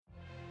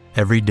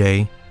Every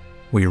day,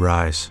 we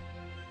rise,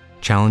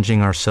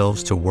 challenging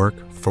ourselves to work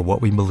for what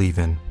we believe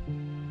in.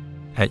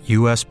 At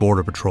U.S.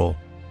 Border Patrol,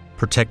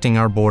 protecting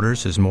our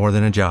borders is more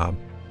than a job.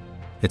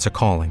 It's a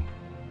calling.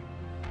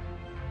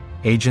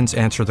 Agents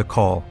answer the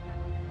call,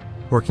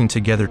 working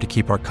together to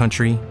keep our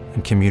country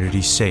and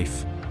communities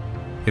safe.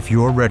 If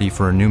you're ready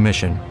for a new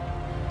mission,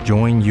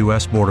 join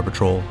U.S. Border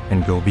Patrol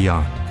and go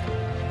beyond.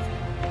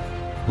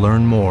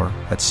 Learn more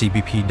at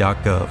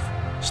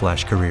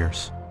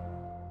cbp.gov/careers.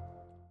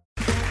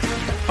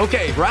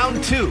 Okay,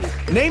 round two.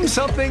 Name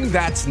something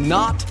that's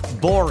not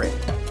boring.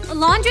 A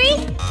laundry?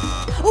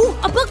 Ooh,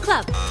 a book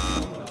club.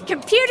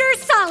 Computer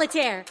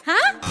solitaire,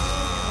 huh?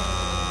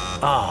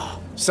 Ah,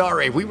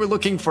 sorry, we were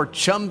looking for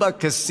Chumba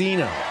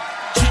Casino.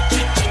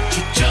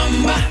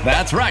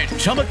 That's right,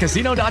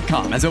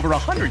 ChumbaCasino.com has over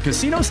 100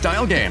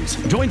 casino-style games.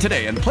 Join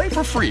today and play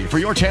for free for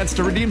your chance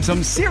to redeem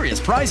some serious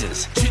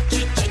prizes.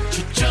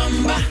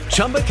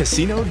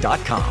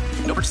 ChumbaCasino.com.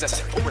 No purchase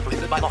necessary. Void where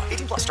prohibited by law.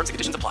 18+ terms and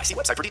conditions apply. See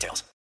website for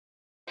details.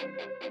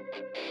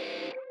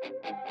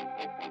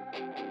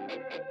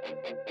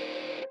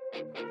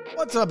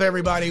 What's up,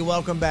 everybody?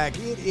 Welcome back.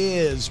 It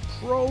is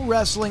Pro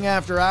Wrestling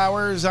After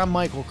Hours. I'm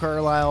Michael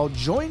Carlisle,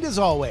 joined as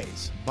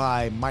always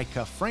by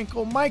Micah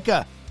Frankel.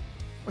 Micah,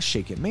 what's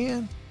shaking,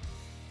 man?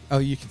 Oh,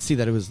 you can see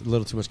that it was a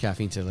little too much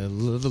caffeine today. A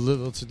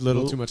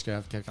little too much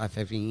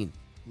caffeine.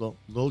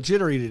 Little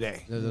jittery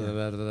today.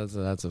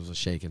 That's a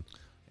shaking.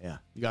 Yeah,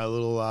 you got a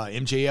little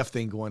MJF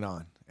thing going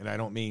on, and I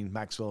don't mean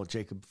Maxwell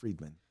Jacob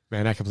Friedman.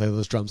 Man, I can play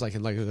those drums like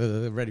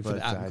ready for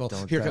the angle.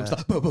 Here comes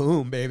the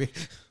boom, baby.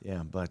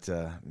 Yeah, but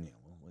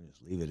we'll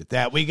just leave it at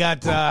that. We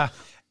got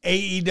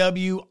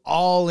AEW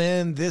All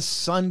In this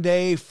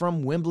Sunday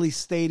from Wembley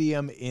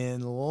Stadium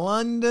in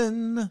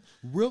London.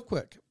 Real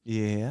quick.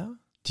 Yeah.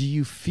 Do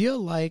you feel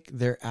like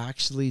they're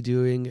actually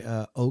doing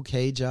an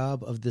okay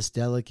job of this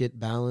delicate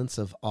balance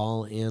of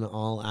all in,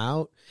 all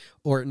out,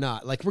 or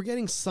not? Like, we're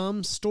getting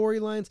some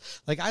storylines.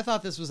 Like, I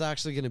thought this was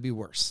actually going to be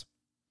worse.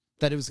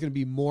 That it was going to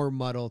be more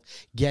muddled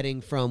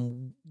getting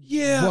from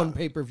one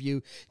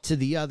pay-per-view to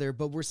the other.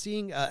 But we're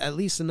seeing at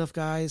least enough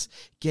guys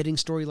getting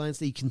storylines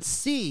that you can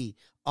see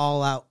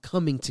all out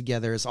coming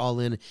together as All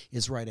In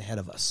is right ahead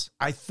of us.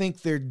 I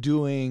think they're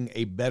doing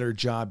a better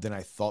job than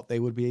I thought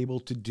they would be able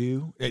to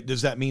do.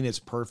 Does that mean it's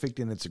perfect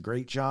and it's a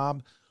great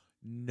job?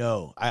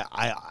 No.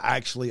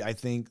 I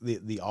think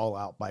the all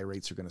out buy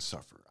rates are going to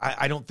suffer.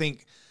 I don't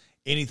think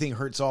anything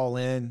hurts All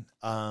In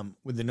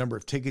with the number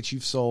of tickets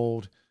you've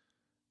sold.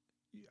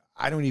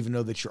 I don't even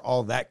know that you're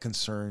all that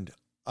concerned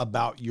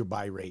about your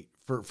buy rate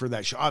for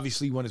that show.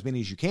 Obviously, you want as many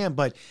as you can,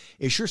 but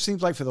it sure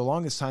seems like for the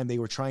longest time they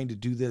were trying to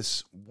do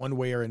this one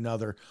way or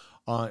another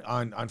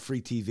on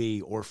free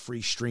TV or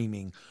free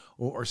streaming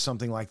or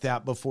something like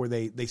that before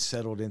they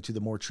settled into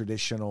the more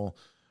traditional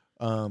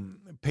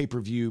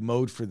pay-per-view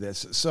mode for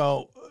this.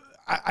 So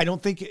I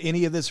don't think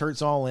any of this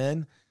hurts All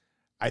In.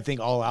 I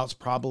think All Out's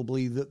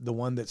probably the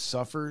one that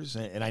suffers,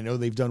 and I know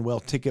they've done well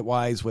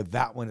ticket-wise with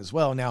that one as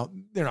well. Now,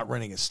 they're not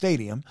running a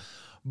stadium,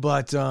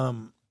 but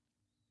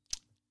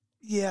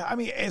yeah, I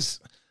mean,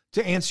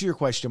 to answer your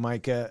question,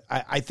 Micah,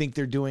 I think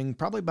they're doing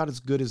probably about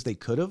as good as they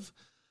could have.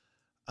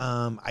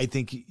 I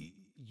think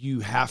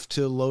you have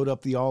to load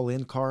up the All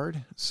In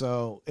card,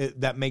 so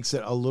that makes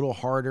it a little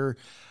harder.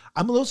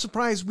 I'm a little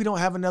surprised we don't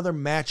have another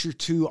match or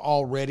two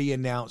already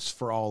announced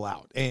for All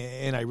Out.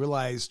 And I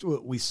realized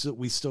we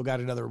still got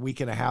another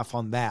week and a half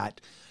on that.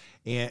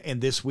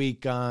 And this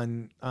week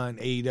on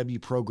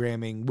AEW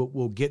programming,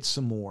 we'll get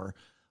some more.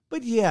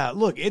 But yeah,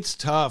 look, it's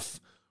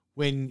tough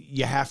when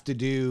you have to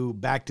do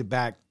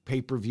back-to-back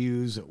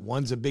pay-per-views.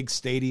 One's a big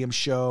stadium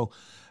show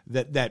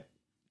that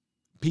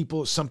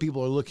some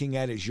people are looking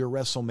at as your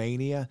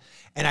WrestleMania.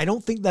 And I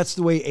don't think that's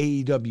the way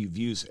AEW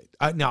views it.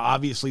 Now,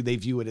 obviously, they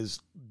view it as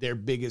their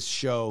biggest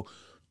show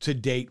to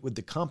date with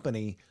the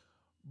company,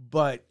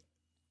 but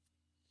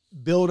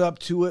build up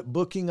to it,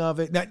 booking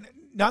of it.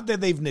 Not that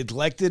they've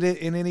neglected it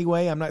in any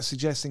way. I'm not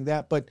suggesting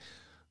that, but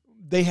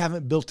they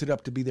haven't built it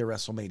up to be their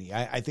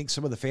WrestleMania. I think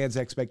some of the fans'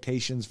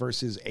 expectations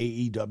versus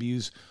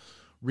AEW's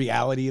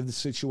reality of the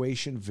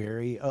situation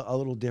vary a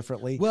little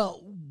differently. Well,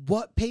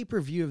 what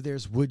pay-per-view of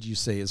theirs would you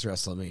say is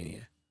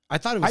WrestleMania? I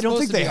thought it was. I don't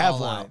think they have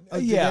one.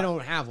 Yeah, they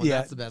don't have one. Yeah.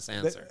 That's the best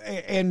answer.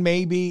 And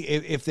maybe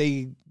if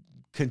they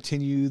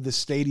continue the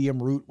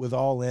stadium route with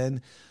All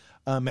In,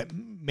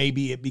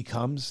 maybe it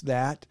becomes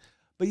that.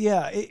 But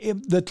yeah,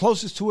 the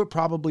closest to it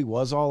probably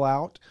was All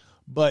Out.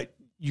 But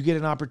you get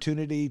an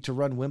opportunity to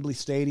run Wembley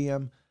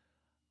Stadium.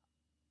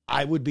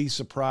 I would be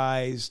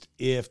surprised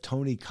if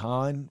Tony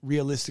Khan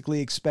realistically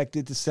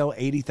expected to sell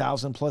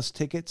 80,000 plus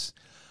tickets.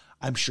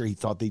 I'm sure he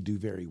thought they'd do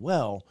very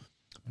well.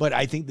 But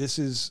I think this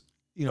is,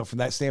 from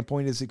that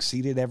standpoint, has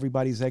exceeded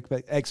everybody's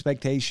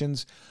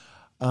expectations.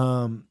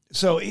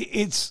 So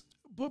it's,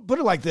 put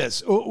it like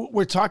this.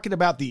 We're talking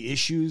about the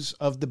issues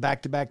of the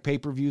back-to-back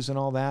pay-per-views and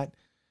all that.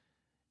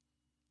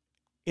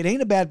 It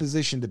ain't a bad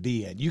position to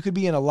be in. You could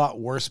be in a lot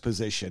worse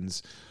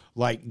positions,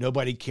 like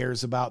nobody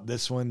cares about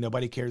this one,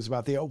 nobody cares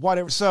about the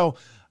whatever. So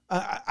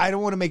I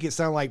don't want to make it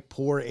sound like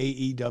poor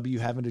AEW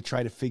having to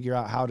try to figure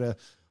out how to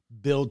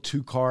build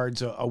 2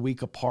 cards a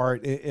week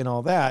apart and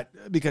all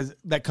that, because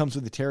that comes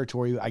with the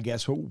territory, I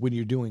guess, when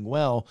you're doing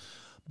well.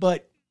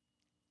 But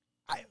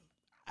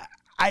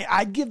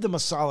I'd give them a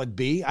solid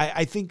B.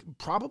 I think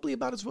probably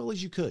about as well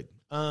as you could.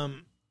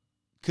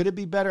 Could it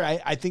be better?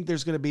 I think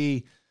there's going to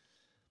be,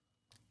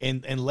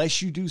 and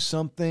unless you do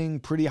something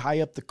pretty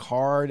high up the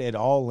card at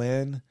All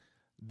In,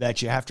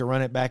 that you have to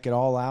run it back at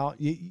All Out,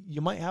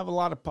 you might have a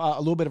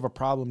little bit of a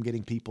problem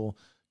getting people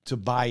to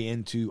buy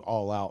into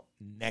All Out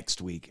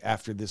next week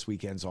after this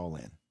weekend's All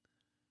In.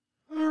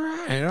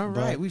 All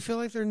right. We feel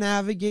like they're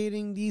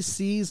navigating these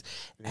seas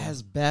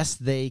as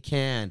best they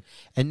can.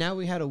 And now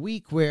we had a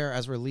week where,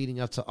 as we're leading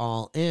up to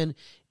All In,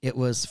 it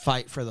was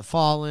Fight for the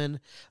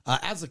Fallen.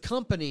 As a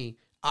company,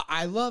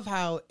 I love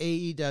how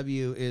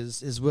AEW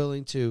is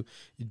willing to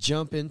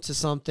jump into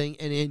something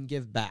and then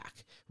give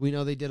back. We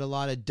know they did a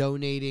lot of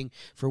donating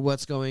for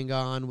what's going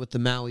on with the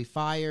Maui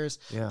fires.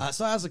 Yeah.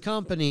 So as a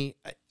company,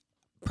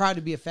 proud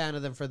to be a fan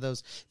of them for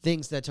those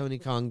things that Tony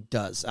Khan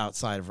does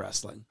outside of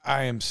wrestling.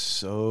 I am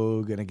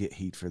so going to get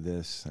heat for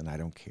this, and I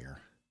don't care.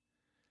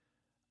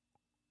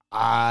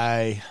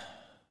 Damn,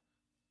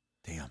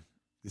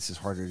 this is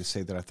harder to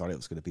say than I thought it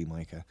was going to be,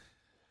 Micah.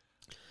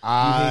 You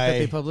hate that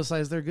they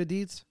publicize their good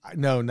deeds?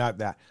 No, not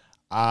that.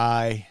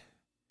 I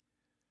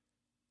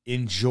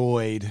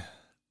enjoyed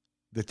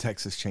the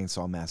Texas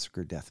Chainsaw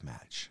Massacre death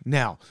match.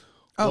 Now,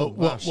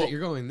 shit,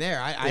 you're going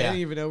there. I didn't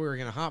even know we were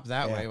going to hop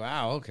that way.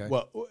 Wow, okay.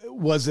 Well,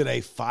 was it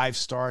a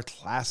 5-star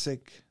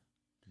classic?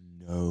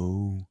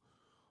 No.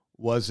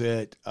 Was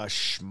it a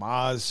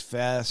schmaz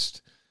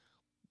fest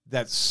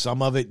that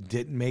some of it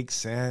didn't make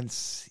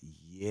sense?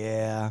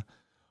 Yeah.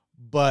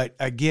 But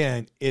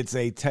again, it's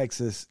a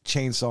Texas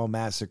Chainsaw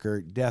Massacre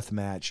death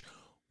match.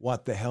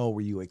 What the hell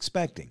were you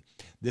expecting?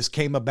 This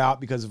came about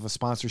because of a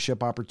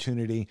sponsorship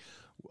opportunity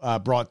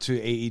brought to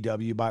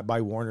AEW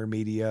by Warner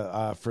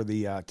Media for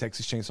the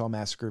Texas Chainsaw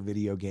Massacre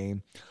video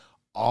game.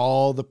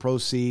 All the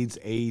proceeds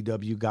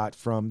AEW got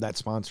from that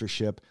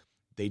sponsorship,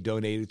 they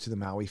donated to the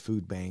Maui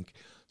Food Bank.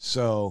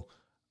 So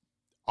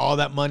all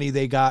that money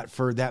they got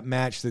for that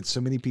match that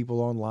so many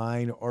people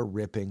online are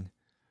ripping,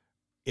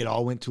 it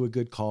all went to a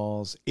good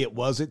cause. It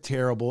wasn't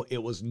terrible.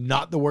 It was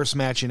not the worst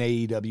match in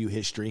AEW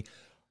history.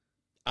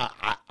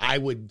 I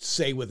would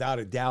say without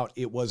a doubt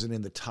it wasn't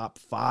in the top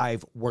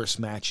 5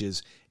 worst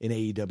matches in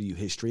AEW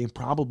history, and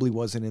probably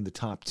wasn't in the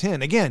top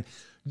 10. Again,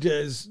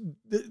 does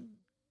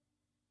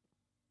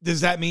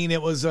that mean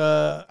it was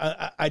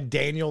a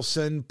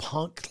Danielson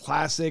Punk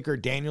classic, or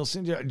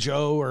Danielson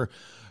Joe or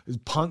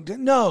Punk?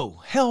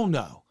 No, hell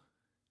no.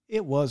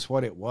 It was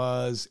what it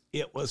was.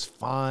 It was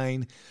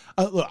fine.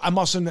 Look, I'm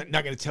also not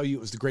going to tell you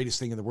it was the greatest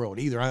thing in the world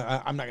either.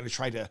 I'm not going to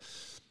try to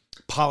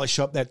polish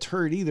up that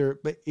turd either,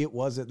 but it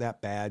wasn't that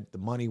bad. The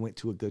money went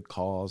to a good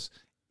cause.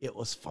 It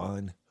was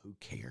fun. Who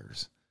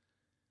cares?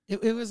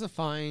 It was a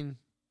fine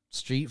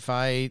street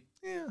fight.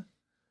 Yeah.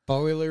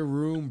 Boiler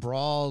room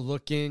brawl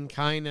looking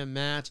kind of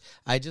match.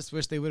 I just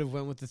wish they would have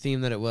went with the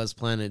theme that it was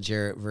Planet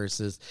Jarrett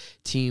versus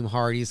Team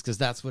Hardys, because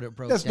that's what it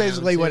broke down to. That's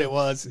basically what it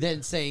was.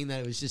 Then saying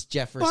that it was just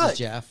Jeff versus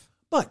Jeff.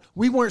 But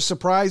we weren't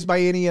surprised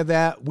by any of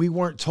that. We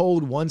weren't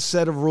told one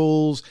set of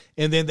rules,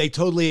 and then they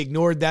totally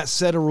ignored that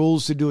set of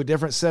rules to do a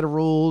different set of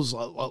rules,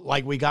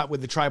 like we got with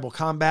the Tribal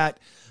Combat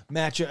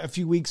match a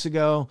few weeks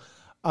ago.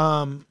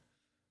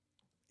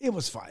 It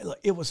was fine. Look,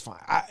 it was fine.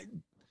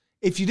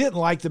 If you didn't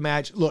like the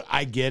match, look,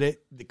 I get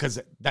it, because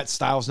that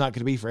style's not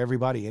going to be for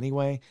everybody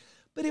anyway.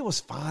 But it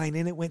was fine,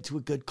 and it went to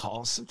a good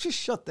cause. So just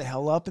shut the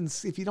hell up, and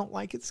if you don't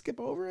like it, skip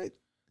over it.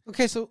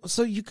 Okay, so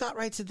you got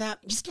right to that.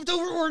 You skipped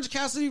over Orange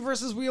Cassidy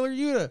versus Wheeler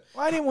Yuta.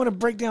 Well, I didn't want to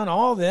break down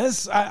all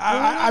this.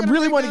 I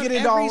really want to get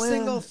into every all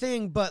single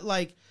thing, but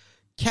like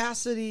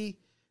Cassidy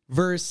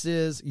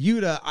versus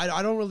Yuta,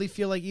 I don't really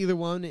feel like either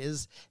one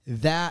is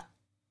that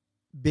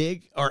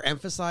big or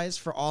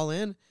emphasized for All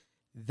In.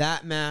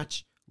 That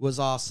match was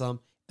awesome,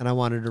 and I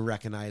wanted to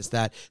recognize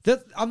that.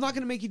 I'm not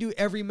going to make you do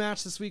every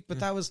match this week, but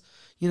that was,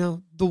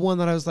 the one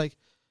that I was like,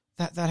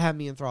 that had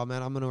me enthralled,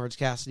 man. I'm an Orange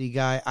Cassidy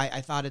guy. I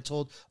thought it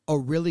told a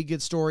really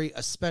good story,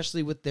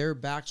 especially with their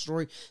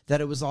backstory, that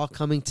it was all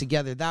coming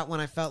together. That one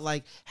I felt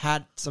like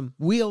had some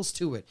wheels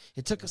to it.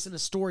 It took us in a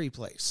story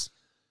place.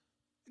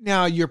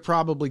 Now, you're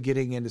probably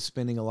getting into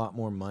spending a lot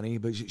more money,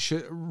 but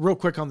real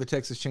quick on the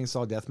Texas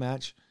Chainsaw Death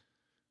match,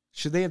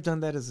 should they have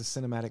done that as a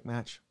cinematic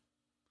match?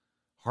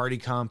 Hardy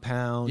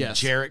compound, yes.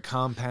 Jarrett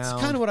compound.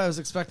 It's kind of what I was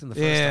expecting the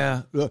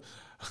first time.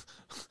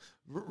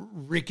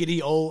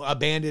 Rickety old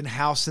abandoned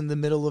house in the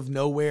middle of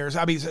nowhere.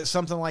 I mean,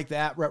 something like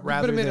that.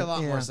 But it made a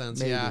lot more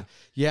sense. Maybe.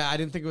 Yeah. I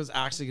didn't think it was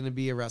actually going to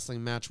be a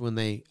wrestling match when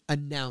they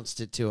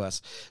announced it to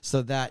us.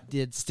 So that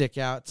did stick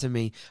out to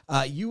me.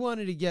 You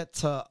wanted to get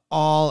to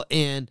All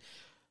In.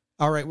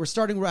 All right, we're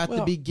starting at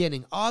the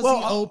beginning.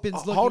 Aussie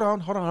opens. Hold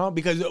on,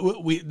 because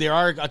there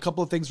are a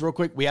couple of things real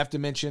quick we have to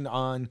mention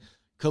on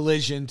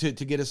Collision to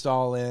get us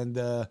all in.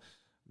 The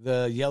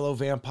yellow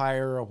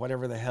vampire or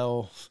whatever the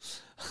hell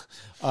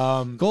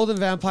Golden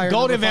Vampire.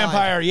 Golden number 5.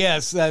 Vampire,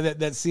 yes, that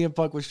CM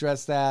Punk was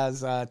dressed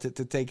as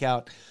to take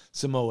out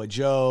Samoa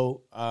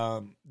Joe.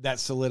 That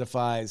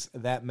solidifies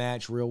that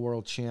match. Real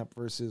World Champ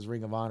versus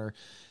Ring of Honor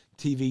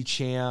TV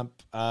Champ.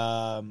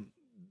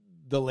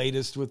 The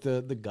latest with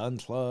the Gun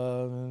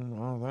Club and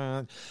all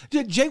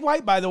that. Jay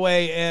White, by the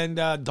way, and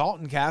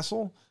Dalton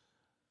Castle.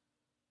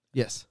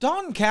 Yes.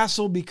 Dalton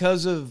Castle,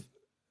 because of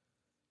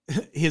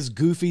his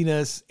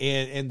goofiness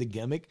and the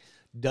gimmick,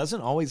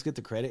 doesn't always get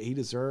the credit he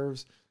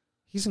deserves.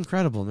 He's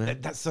incredible,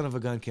 man. That son of a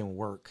gun can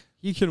work.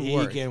 He can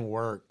work.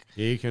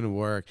 He can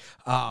work.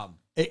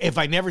 If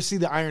I never see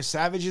the Iron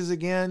Savages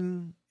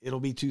again, it'll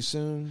be too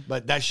soon.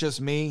 But that's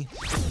just me.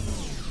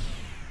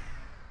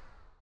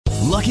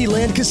 Lucky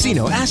Land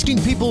Casino,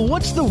 asking people,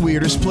 what's the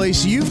weirdest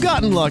place you've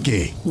gotten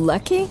lucky?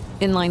 Lucky?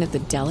 In line at the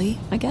deli,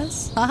 I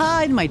guess?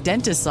 Aha, in my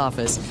dentist's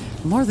office.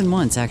 More than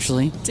once,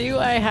 actually. Do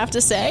I have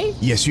to say?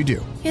 Yes, you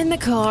do. In the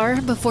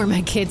car before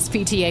my kids'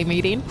 PTA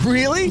meeting.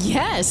 Really?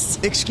 Yes.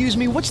 Excuse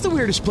me, what's the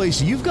weirdest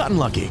place you've gotten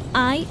lucky?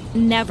 I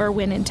never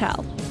win and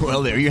tell.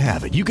 Well, there you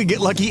have it. You can get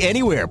lucky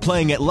anywhere,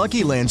 playing at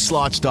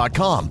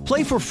LuckyLandSlots.com.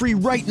 Play for free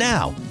right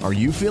now. Are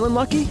you feeling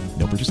lucky?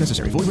 No purchase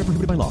necessary. Void where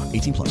prohibited by law.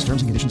 18 plus.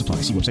 Terms and conditions apply.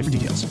 See website for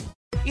details.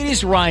 It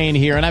is Ryan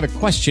here, and I have a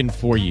question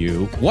for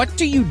you. What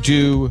do you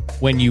do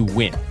when you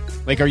win?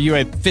 Like, are you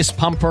a fist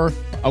pumper,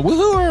 a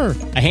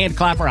woohooer, a hand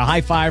clapper, a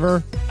high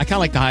fiver? I kind of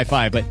like the high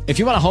five, but if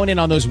you want to hone in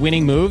on those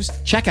winning moves,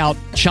 check out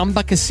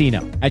Chumba Casino.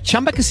 At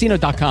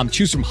ChumbaCasino.com,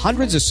 choose from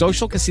hundreds of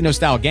social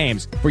casino-style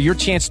games for your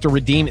chance to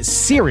redeem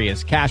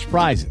serious cash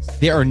prizes.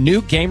 There are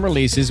new game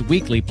releases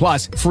weekly,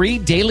 plus free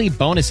daily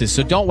bonuses.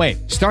 So don't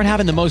wait. Start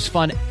having the most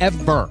fun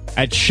ever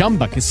at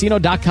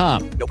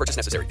ChumbaCasino.com. No purchase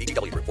necessary.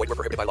 VGW. Void were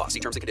prohibited by law. See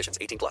terms and conditions.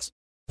 18 plus.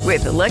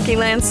 With the Lucky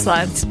Land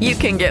Slots, you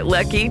can get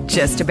lucky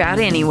just about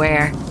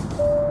anywhere.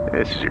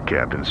 This is your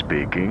captain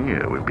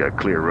speaking. We've got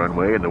clear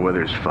runway and the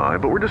weather's fine,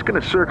 but we're just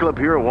going to circle up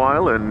here a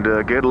while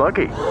and get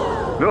lucky.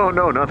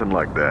 No, nothing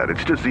like that.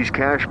 It's just these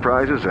cash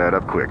prizes add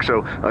up quick.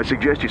 So I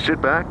suggest you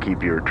sit back,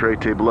 keep your tray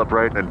table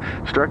upright, and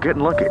start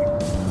getting lucky.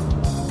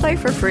 Play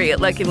for free at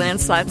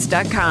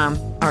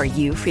LuckyLandSlots.com. Are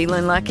you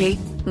feeling lucky?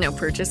 No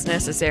purchase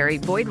necessary.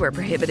 Void where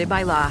prohibited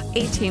by law.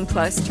 18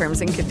 plus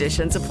terms and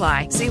conditions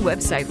apply. See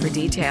website for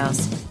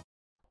details.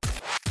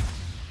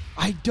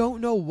 I don't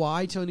know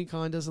why Tony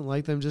Khan doesn't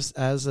like them just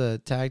as a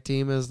tag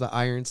team as the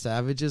Iron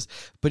Savages,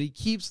 but he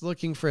keeps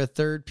looking for a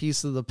third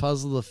piece of the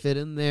puzzle to fit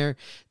in there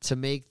to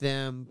make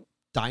them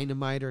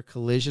Dynamite or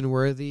Collision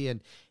worthy,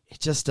 and it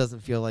just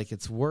doesn't feel like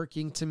it's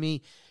working to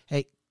me.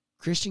 Hey,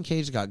 Christian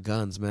Cage got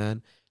guns,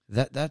 man.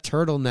 That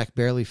turtleneck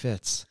barely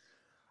fits.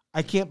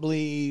 I can't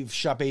believe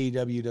Shop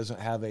AEW doesn't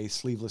have a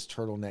sleeveless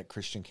turtleneck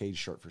Christian Cage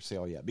shirt for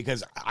sale yet,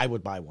 because I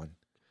would buy one.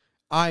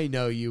 I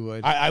know you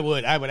would. I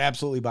would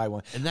absolutely buy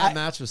one. And that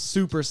match was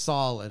super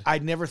solid.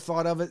 I'd never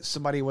thought of it.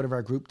 Somebody in one of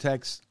our group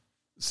texts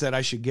said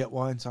I should get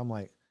one. So I'm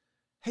like,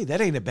 hey,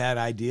 that ain't a bad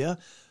idea.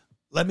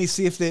 Let me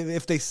see if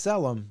they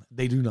sell them.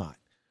 They do not.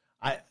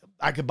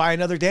 I could buy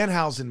another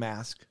Danhausen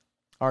mask.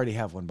 I already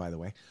have one, by the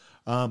way.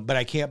 But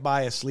I can't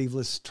buy a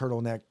sleeveless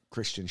turtleneck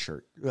Christian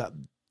shirt.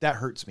 That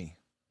hurts me.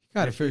 You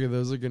got to figure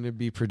those are going to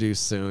be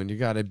produced soon. You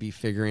got to be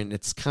figuring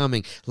it's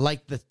coming.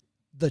 Like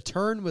the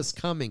turn was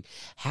coming.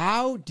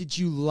 How did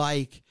you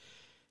like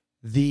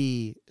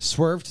the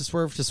swerve to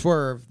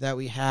swerve that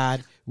we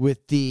had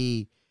with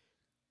the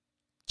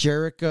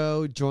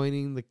Jericho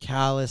joining the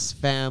Callis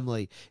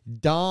family?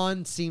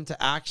 Don seemed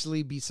to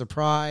actually be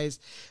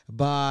surprised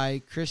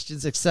by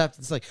Christian's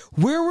acceptance. Like,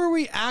 where were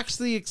we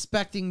actually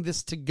expecting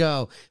this to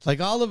go?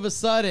 Like, all of a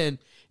sudden,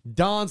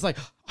 Don's like,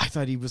 I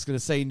thought he was going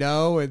to say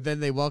no, and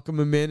then they welcome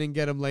him in and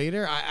get him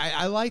later.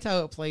 I liked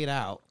how it played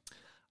out.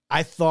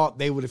 I thought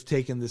they would have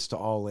taken this to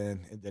All In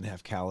and then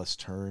have Callis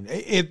turn.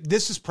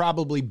 This is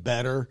probably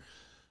better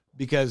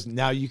because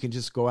now you can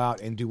just go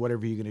out and do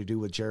whatever you're going to do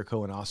with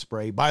Jericho and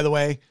Ospreay. By the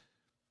way,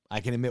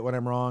 I can admit when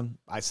I'm wrong.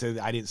 I said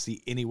I didn't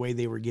see any way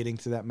they were getting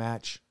to that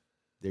match.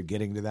 They're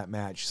getting to that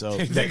match. So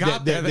they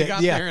got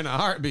there in a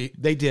heartbeat.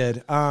 They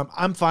did.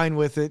 I'm fine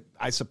with it,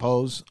 I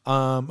suppose.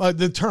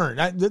 The turn,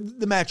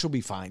 the match will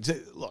be fine.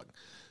 Look,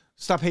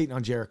 stop hating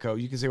on Jericho.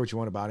 You can say what you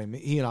want about him.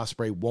 He and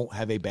Ospreay won't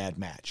have a bad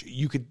match.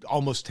 You could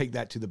almost take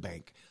that to the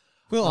bank.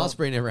 Will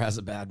Ospreay never has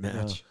a bad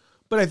match.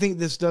 But I think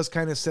this does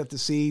kind of set the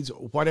seeds.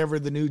 Whatever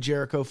the new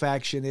Jericho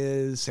faction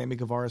is, Sammy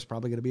Guevara is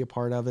probably going to be a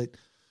part of it.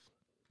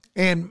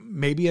 And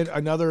maybe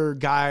another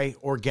guy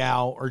or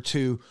gal or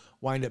two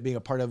wind up being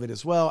a part of it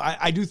as well.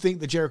 I do think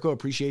the Jericho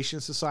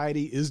Appreciation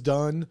Society is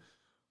done,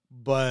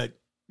 but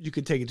you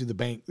could take it to the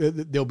bank.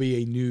 There'll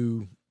be a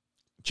new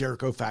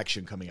Jericho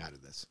faction coming out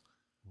of this.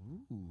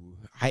 Ooh.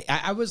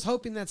 I was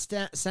hoping that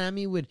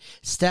Sammy would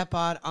step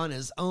out on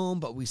his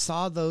own, but we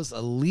saw those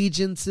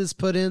allegiances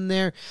put in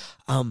there.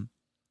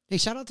 Hey,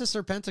 shout out to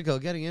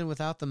Serpentico getting in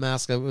without the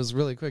mask. It was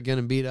really quick,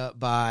 getting beat up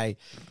by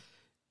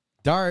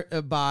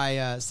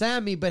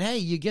Sammy, but hey,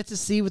 you get to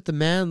see what the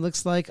man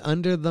looks like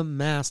under the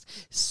mask.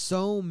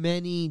 So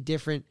many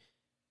different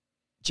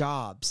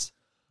jobs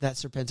that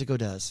Serpentico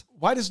does.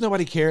 Why does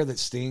nobody care that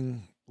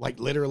Sting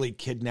literally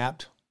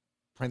kidnapped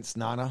Prince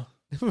Nana.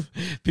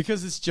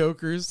 Because it's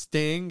Joker's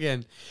Sting,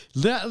 and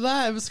that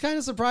it was kind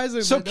of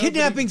surprising. So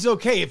kidnapping's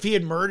okay. If he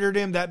had murdered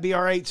him, that'd be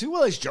all right too.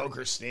 Well, it's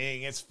Joker's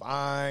Sting. It's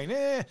fine.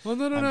 Well,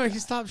 no. He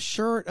stopped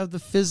short of the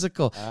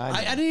physical.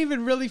 I didn't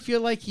even really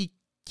feel like he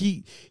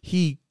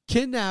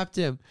kidnapped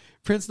him.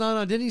 Prince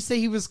Nana, didn't he say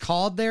he was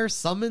called there,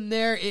 summoned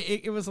there?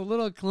 It was a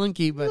little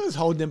clunky, but he was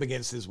holding him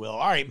against his will.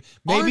 All right,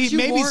 maybe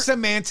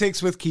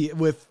semantics with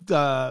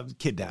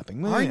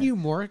kidnapping. Aren't you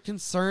more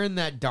concerned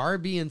that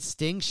Darby and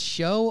Sting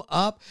show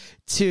up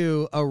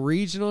to a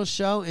regional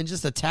show and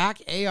just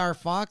attack AR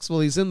Fox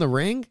while he's in the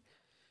ring?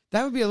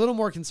 That would be a little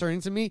more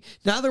concerning to me.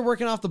 Now they're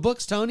working off the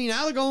books, Tony.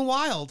 Now they're going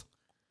wild.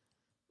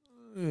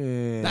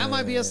 That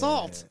might be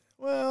assault.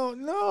 Well,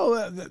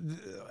 no.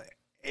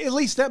 At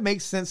least that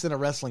makes sense in a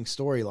wrestling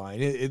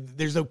storyline.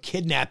 There's no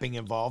kidnapping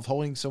involved,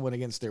 holding someone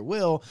against their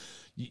will.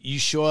 You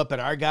show up at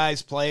our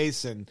guy's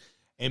place and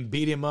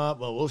beat him up.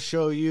 Well, we'll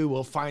show you.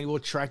 We'll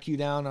track you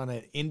down on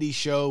an indie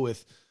show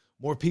with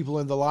more people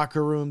in the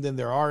locker room than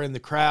there are in the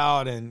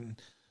crowd, and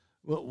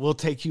we'll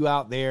take you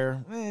out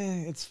there.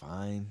 It's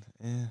fine.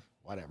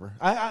 Whatever.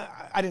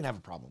 I didn't have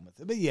a problem with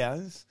it, but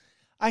yeah,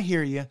 I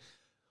hear you.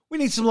 We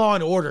need some law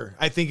and order,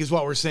 I think, is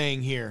what we're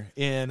saying here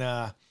in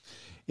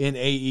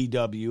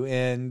AEW,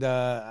 and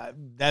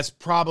that's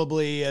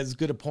probably as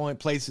good a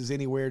place as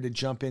anywhere to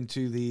jump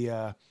into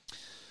the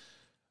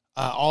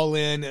All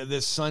In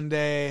this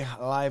Sunday,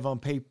 live on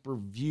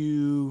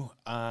pay-per-view.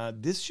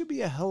 This should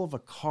be a hell of a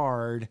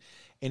card,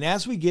 and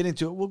as we get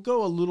into it, we'll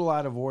go a little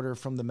out of order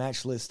from the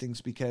match listings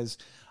because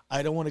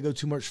I don't want to go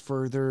too much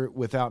further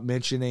without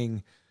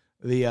mentioning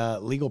the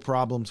legal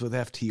problems with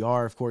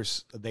FTR. Of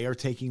course, they are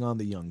taking on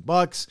the Young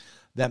Bucks.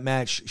 That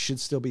match should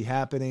still be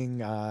happening.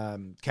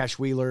 Cash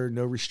Wheeler,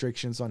 no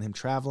restrictions on him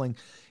traveling.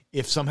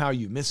 If somehow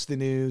you missed the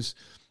news,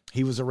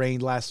 he was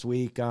arraigned last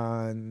week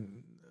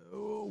on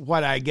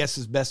what I guess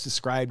is best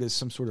described as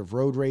some sort of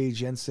road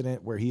rage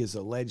incident where he is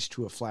alleged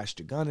to have flashed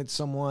a gun at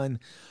someone.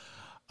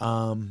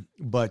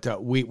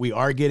 But we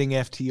are getting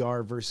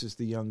FTR versus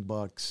the Young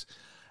Bucks.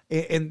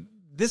 And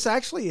this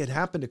actually had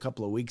happened a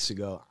couple of weeks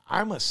ago.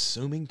 I'm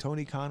assuming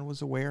Tony Khan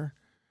was aware.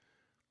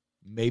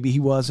 Maybe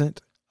he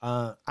wasn't.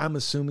 I'm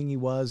assuming he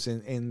was,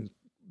 and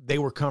they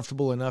were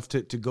comfortable enough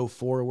to go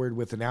forward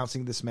with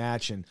announcing this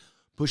match and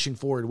pushing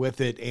forward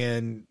with it.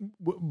 And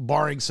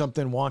barring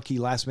something wonky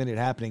last minute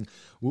happening,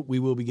 we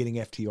will be getting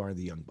FTR and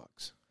the Young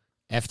Bucks.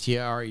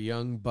 FTR,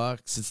 Young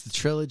Bucks. It's the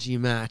trilogy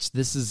match.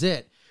 This is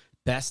it.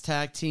 Best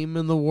tag team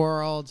in the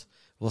world.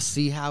 We'll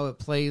see how it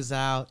plays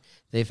out.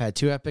 They've had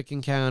 2 epic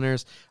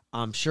encounters.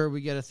 I'm sure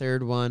we get a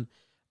third one.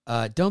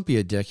 Don't be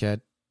a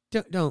dickhead.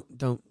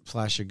 Don't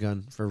flash a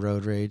gun for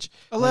road rage.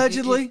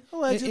 Allegedly.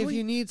 If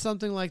you need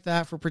something like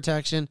that for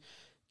protection,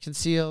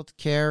 concealed,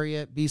 carry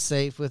it, be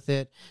safe with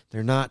it.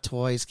 They're not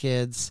toys,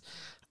 kids.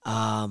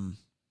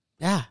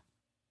 Yeah.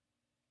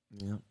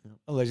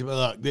 Allegedly.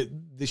 Look,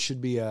 this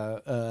should be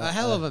a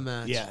hell of a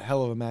match. Yeah,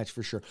 hell of a match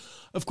for sure.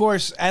 Of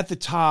course, at the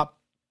top,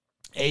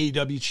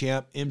 AEW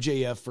champ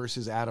MJF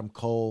versus Adam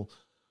Cole.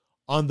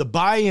 On the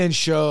buy-in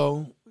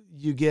show,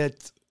 you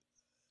get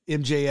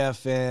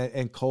MJF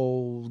and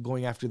Cole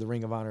going after the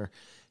Ring of Honor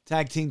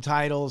tag team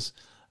titles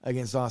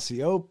against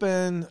Aussie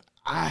Open.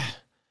 I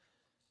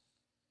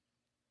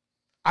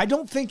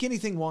don't think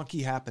anything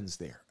wonky happens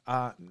there.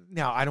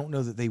 Now, I don't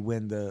know that they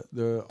win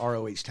the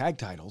ROH tag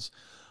titles,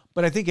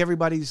 but I think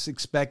everybody's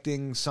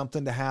expecting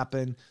something to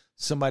happen.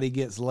 Somebody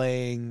gets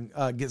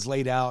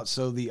laid out,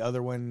 so the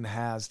other one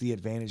has the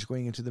advantage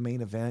going into the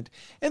main event.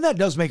 And that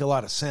does make a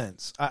lot of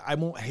sense. I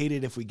won't hate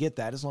it if we get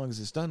that, as long as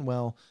it's done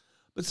well.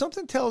 But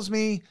something tells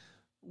me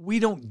we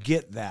don't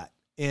get that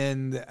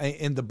in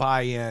the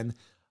buy-in.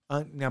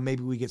 Now,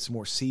 maybe we get some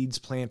more seeds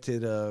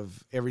planted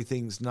of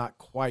everything's not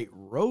quite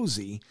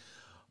rosy,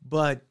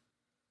 but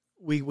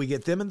we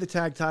get them in the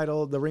tag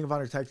title, the Ring of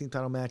Honor tag team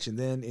title match, and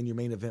then in your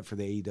main event for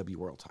the AEW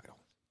World title.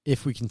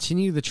 If we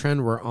continue the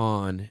trend we're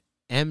on,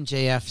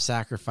 MJF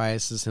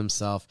sacrifices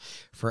himself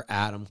for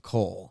Adam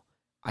Cole.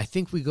 I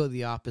think we go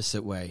the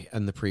opposite way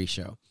in the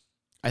pre-show.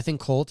 I think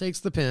Cole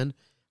takes the pin.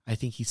 I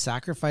think he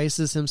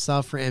sacrifices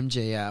himself for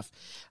MJF.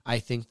 I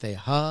think they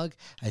hug.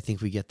 I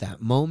think we get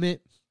that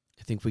moment.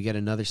 I think we get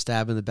another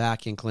stab in the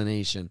back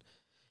inclination.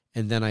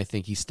 And then I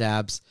think he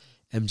stabs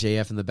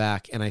MJF in the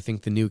back, and I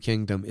think the new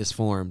kingdom is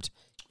formed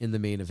in the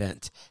main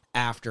event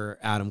after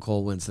Adam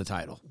Cole wins the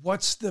title.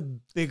 What's the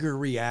bigger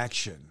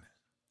reaction?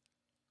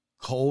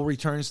 Cole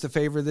returns the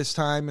favor this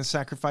time and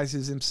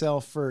sacrifices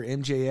himself for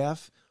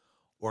MJF,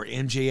 or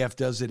MJF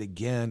does it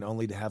again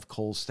only to have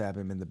Cole stab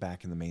him in the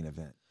back in the main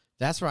event?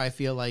 That's where I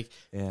feel like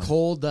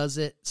Cole does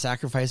it,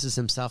 sacrifices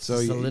himself to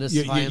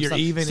solidify himself. You're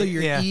even. So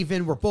you're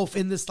even. We're both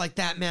in this like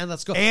that, man.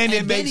 Let's go. And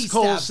it makes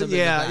Cole.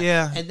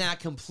 And that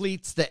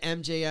completes the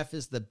MJF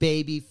is the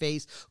baby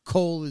face.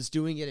 Cole is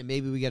doing it, and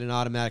maybe we get an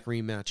automatic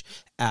rematch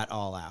at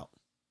All Out.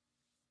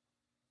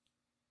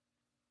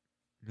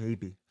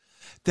 Maybe.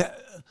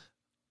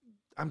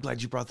 I'm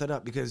glad you brought that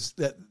up because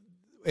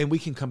and we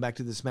can come back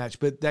to this match,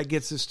 but that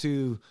gets us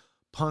to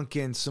Punk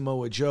and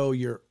Samoa Joe,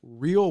 your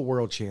real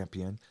world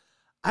champion.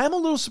 I'm a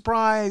little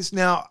surprised.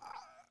 Now,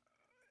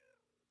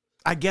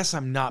 I guess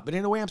I'm not, but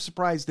in a way I'm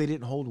surprised they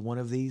didn't hold one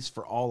of these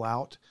for All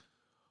Out.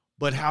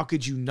 But how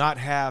could you not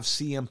have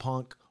CM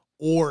Punk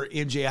or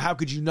MJF? How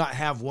could you not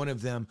have one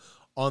of them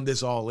on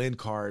this All-In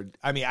card?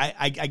 I mean,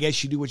 I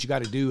guess you do what you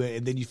got to do,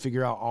 and then you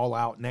figure out All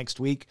Out next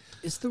week.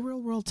 Is the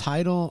Real World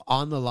title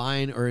on the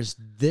line, or is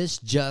this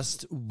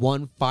just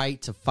one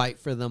fight to fight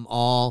for them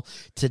all,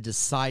 to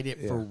decide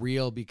it for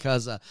real?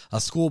 Because a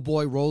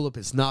schoolboy roll-up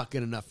is not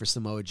good enough for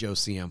Samoa Joe,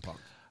 CM Punk.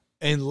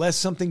 Unless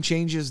something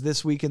changes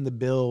this week in the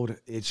build,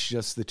 it's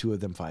just the two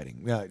of them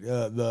fighting.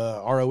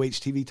 The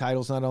ROH TV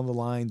title's not on the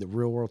line. The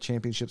Real World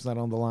Championship's not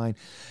on the line.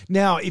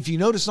 Now, if you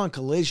notice on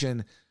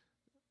Collision,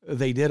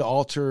 they did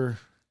alter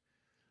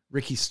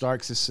Ricky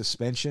Starks'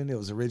 suspension. It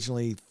was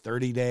originally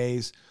 30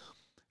 days.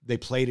 They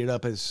played it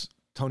up as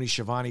Tony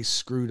Schiavone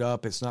screwed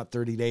up. It's not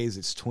 30 days.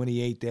 It's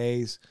 28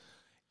 days.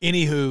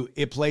 Anywho,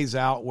 it plays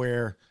out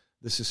where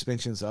the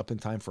suspension's up in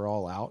time for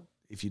All Out,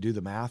 if you do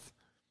the math.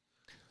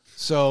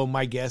 So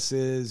my guess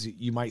is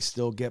you might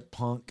still get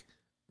Punk.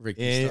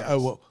 Ricky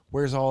Starks.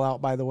 Where's All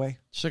Out, by the way?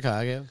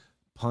 Chicago.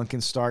 Punk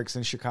and Starks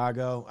in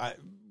Chicago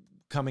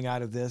coming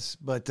out of this.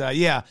 But,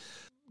 yeah,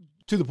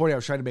 to the point I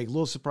was trying to make, a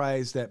little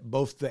surprised that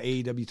both the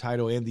AEW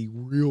title and the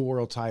Real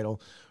World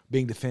title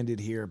being defended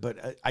here.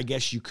 But I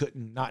guess you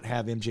couldn't not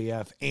have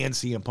MJF and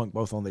CM Punk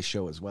both on this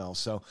show as well.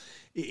 So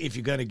if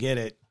you're going to get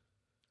it,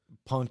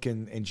 Punk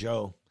and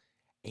Joe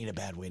ain't a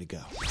bad way to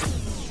go.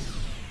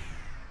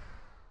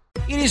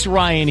 It is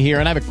Ryan here,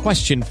 and I have a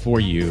question for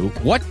you.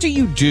 What do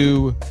you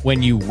do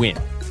when you win?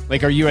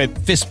 Like, are you a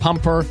fist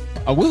pumper,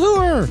 a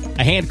woohooer,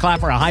 a hand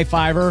clapper, a high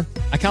fiver?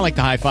 I kind of like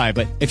the high five,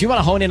 but if you want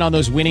to hone in on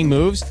those winning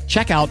moves,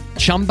 check out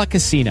Chumba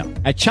Casino.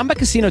 At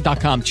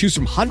ChumbaCasino.com, choose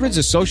from hundreds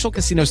of social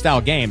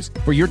casino-style games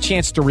for your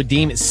chance to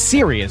redeem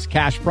serious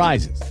cash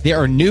prizes. There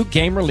are new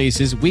game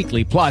releases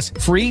weekly, plus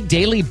free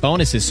daily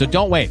bonuses, so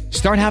don't wait.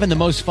 Start having the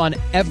most fun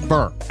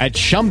ever at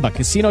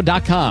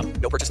ChumbaCasino.com.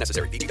 No purchase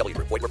necessary. VGW.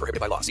 Void where prohibited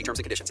by law. See terms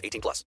and conditions.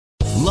 18+.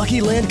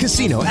 Lucky Land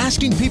Casino,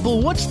 asking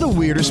people, what's the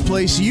weirdest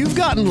place you've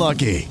gotten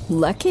lucky?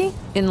 Lucky?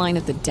 In line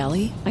at the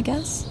deli, I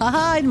guess?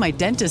 Aha, in my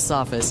dentist's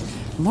office.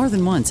 More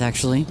than once,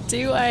 actually.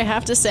 Do I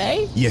have to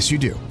say? Yes, you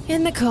do.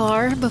 In the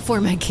car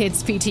before my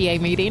kids' PTA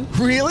meeting.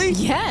 Really?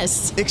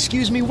 Yes.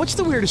 Excuse me, what's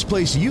the weirdest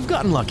place you've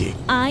gotten lucky?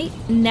 I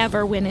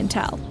never win and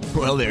tell.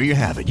 Well, there you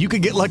have it. You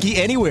can get lucky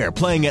anywhere,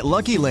 playing at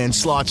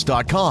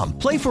LuckyLandSlots.com.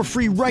 Play for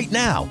free right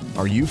now.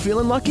 Are you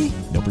feeling lucky?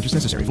 No purchase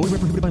necessary. Void where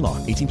prohibited by law.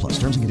 18+.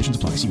 Terms and conditions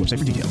apply. See website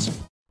for details.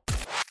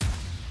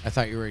 I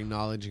thought you were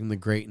acknowledging the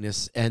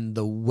greatness and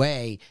the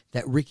way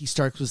that Ricky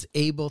Starks was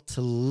able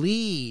to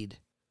lead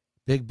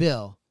Big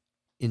Bill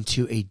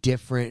into a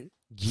different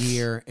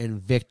gear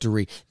and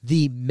victory.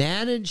 The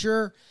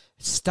manager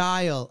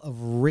style of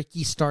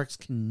Ricky Starks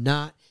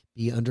cannot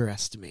be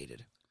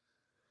underestimated.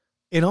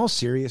 In all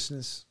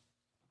seriousness,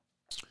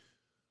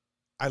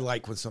 I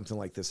like when something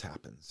like this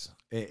happens.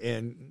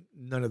 And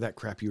none of that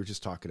crap you were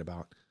just talking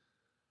about.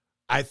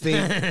 I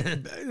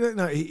think,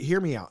 no, hear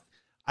me out.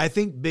 I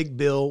think Big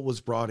Bill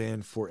was brought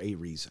in for a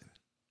reason.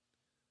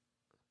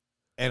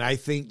 And I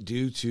think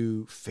due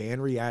to fan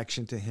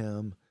reaction to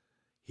him,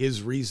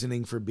 his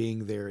reasoning for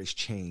being there has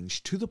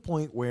changed to the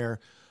point where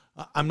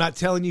I'm not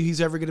telling you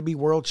he's ever going to be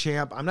world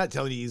champ. I'm not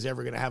telling you he's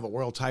ever going to have a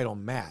world title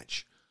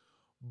match.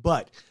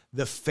 But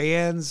the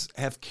fans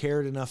have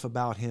cared enough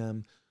about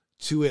him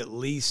to at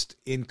least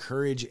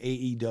encourage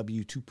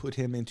AEW to put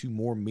him into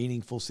more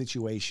meaningful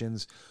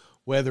situations,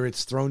 whether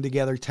it's thrown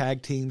together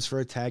tag teams for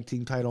a tag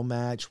team title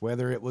match,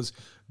 whether it was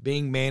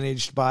being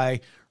managed by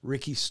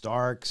Ricky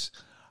Starks.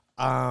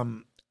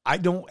 I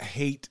don't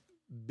hate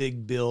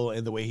Big Bill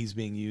and the way he's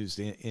being used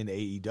in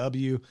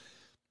AEW.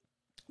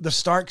 The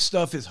Stark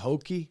stuff is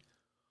hokey,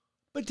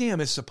 but damn,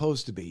 it's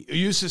supposed to be.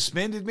 You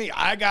suspended me?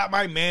 I got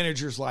my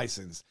manager's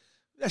license.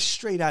 That's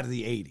straight out of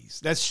the 80s.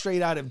 That's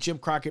straight out of Jim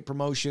Crockett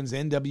Promotions,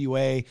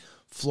 NWA,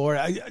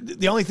 Florida.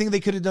 The only thing they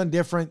could have done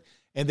different,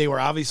 and they were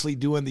obviously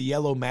doing the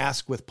yellow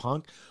mask with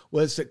Punk,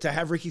 was to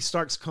have Ricky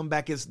Starks come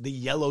back as the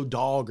yellow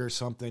dog or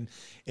something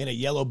in a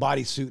yellow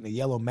bodysuit and a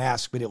yellow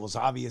mask, but it was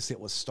obvious it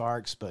was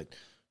Starks, but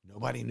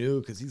nobody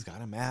knew because he's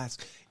got a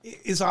mask.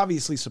 It's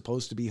obviously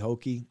supposed to be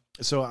hokey,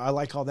 so I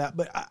like all that,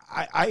 but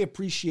I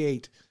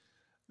appreciate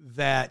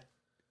that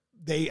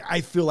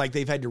I feel like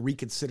they've had to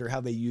reconsider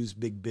how they use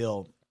Big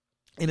Bill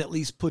and at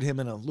least put him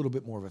in a little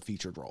bit more of a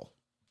featured role.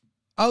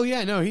 Oh,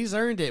 yeah, no, he's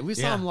earned it. We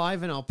saw him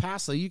live in El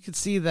Paso. You could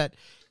see that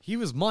he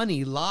was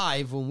money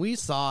live when we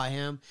saw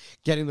him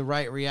getting the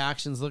right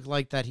reactions. Looked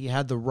like that he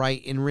had the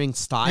right in-ring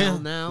style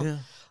now. Yeah.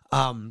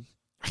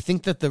 I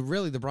think that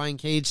the Brian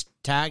Cage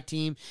tag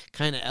team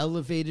kind of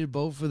elevated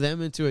both of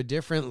them into a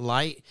different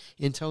light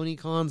in Tony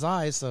Khan's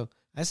eyes. So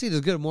I see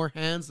there's more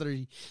hands that are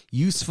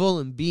useful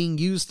and being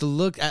used to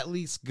look at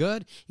least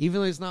good. Even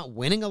though he's not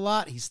winning a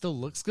lot, he still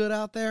looks good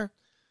out there.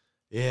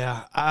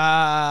 Yeah.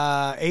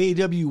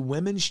 AEW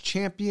Women's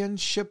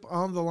Championship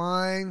on the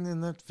line in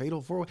that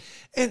fatal 4-way.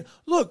 And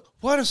look,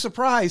 what a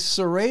surprise.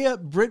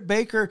 Saraya, Britt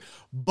Baker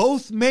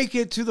both make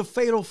it to the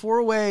fatal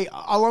 4-way,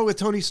 along with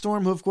Toni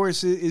Storm, who, of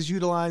course, is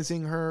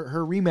utilizing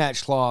her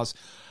rematch clause.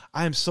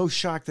 I am so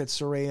shocked that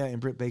Saraya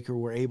and Britt Baker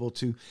were able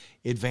to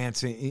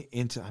advance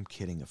into. I'm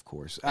kidding, of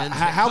course.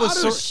 How is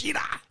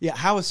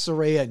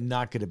Saraya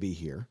not going to be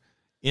here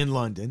in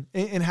London?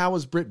 And how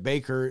is Britt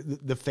Baker,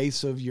 the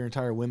face of your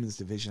entire women's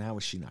division, how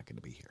is she not going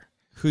to be here?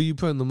 Who you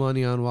putting the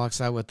money on walks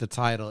out with the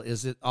title?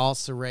 Is it all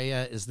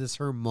Saraya? Is this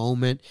her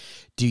moment?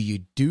 Do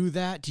you do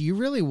that? Do you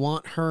really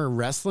want her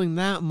wrestling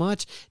that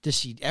much? Does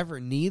she ever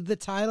need the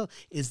title?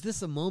 Is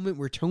this a moment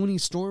where Toni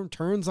Storm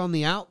turns on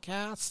the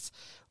Outcasts?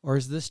 Or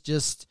is this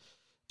just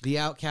the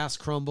Outcasts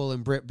crumble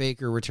and Britt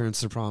Baker returns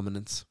to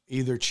prominence?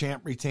 Either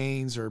Champ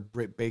retains or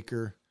Britt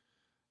Baker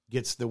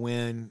gets the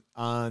win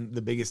on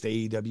the biggest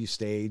AEW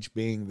stage,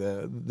 being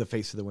the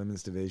face of the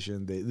women's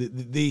division.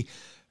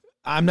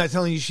 I'm not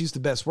telling you she's the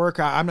best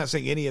worker. I'm not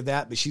saying any of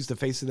that, but she's the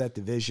face of that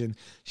division.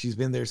 She's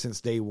been there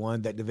since day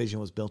one. That division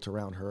was built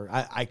around her.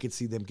 I could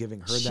see them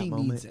giving her that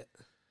moment. She needs it.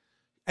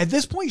 At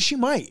this point, she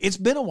might. It's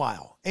been a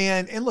while.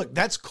 And look,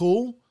 that's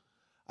cool.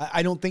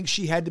 I don't think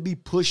she had to be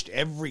pushed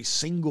every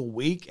single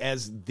week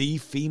as the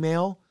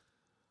female.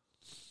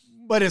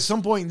 But at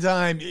some point in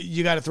time,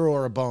 you got to throw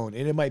her a bone,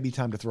 and it might be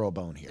time to throw a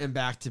bone here. And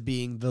back to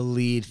being the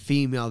lead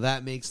female,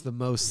 that makes the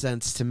most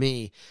sense to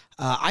me.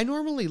 I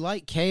normally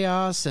like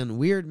chaos and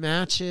weird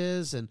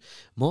matches and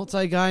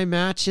multi-guy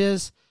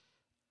matches.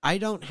 I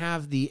don't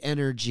have the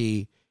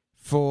energy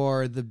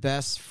for the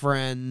best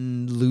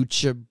friend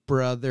Lucha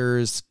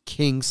Brothers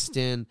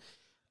Kingston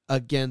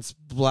against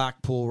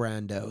Blackpool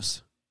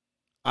Randos.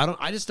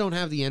 I just don't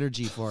have the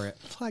energy for it.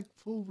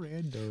 Blackpool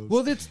Randos.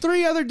 Well, it's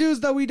 3 other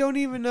dudes that we don't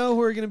even know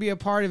who are going to be a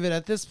part of it.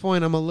 At this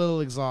point, I'm a little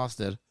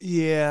exhausted.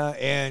 Yeah,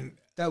 and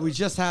that we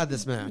just had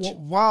this match.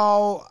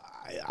 While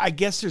I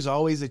guess there's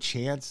always a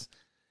chance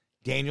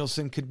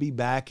Danielson could be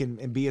back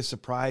and be a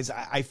surprise,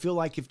 I feel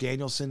like if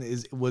Danielson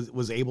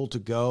was able to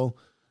go,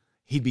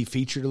 he'd be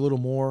featured a little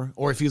more.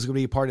 Or if he was going to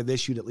be a part of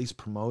this, you'd at least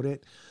promote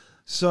it.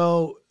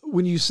 So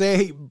when you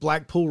say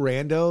Blackpool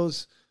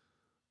Randos,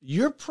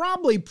 you're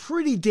probably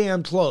pretty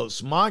damn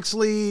close.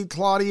 Moxley,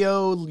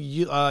 Claudio,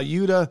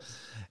 Yuta,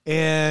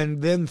 and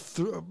then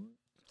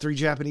 3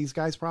 Japanese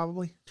guys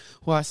probably.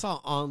 Well, I saw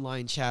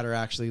online chatter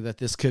actually that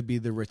this could be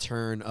the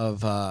return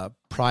of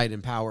Proud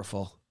and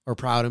Powerful,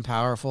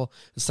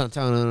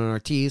 Santana and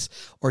Ortiz.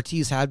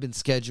 Ortiz had been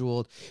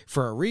scheduled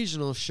for a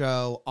regional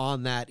show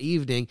on that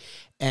evening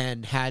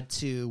and had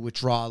to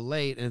withdraw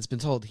late, and it's been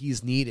told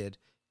he's needed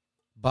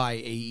by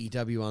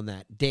AEW on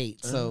that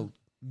date. So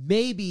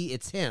maybe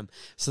it's him.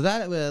 So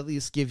that would at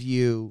least give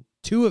you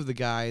 2 of the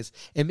guys,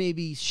 and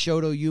maybe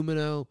Shoto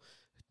Umino,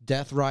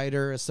 Death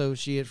Rider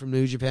associate from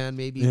New Japan.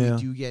 Maybe we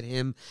do get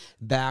him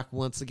back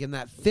once again.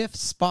 That 5th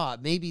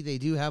spot, maybe they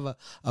do have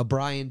a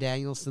Bryan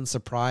Danielson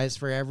surprise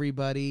for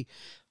everybody.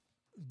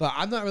 But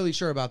I'm not really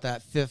sure about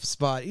that 5th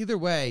spot. Either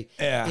way,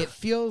 it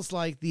feels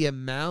like the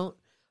amount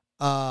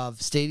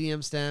of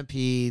Stadium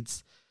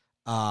Stampedes,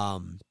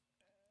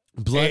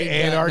 bloody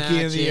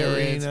anarchy in the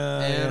arena,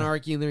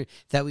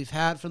 that we've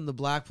had from the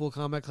Blackpool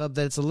Combat Club,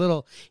 that it's a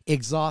little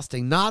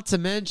exhausting. Not to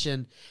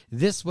mention,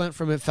 this went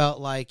from, it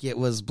felt like it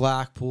was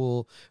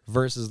Blackpool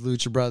versus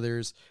Lucha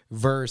Brothers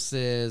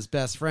versus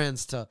Best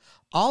Friends to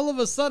all of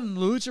a sudden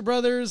Lucha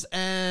Brothers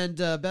and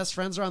Best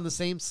Friends are on the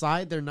same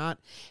side. They're not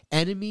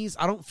enemies.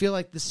 I don't feel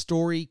like the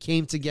story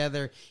came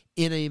together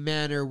in a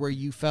manner where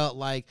you felt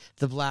like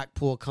the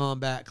Blackpool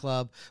Combat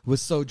Club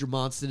was so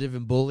demonstrative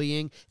and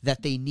bullying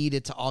that they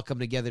needed to all come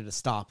together to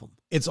stop them.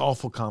 It's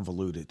awful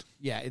convoluted.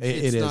 Yeah,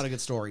 it's not a good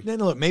story. No,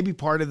 look, maybe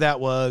part of that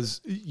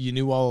was you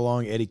knew all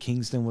along Eddie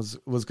Kingston was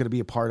going to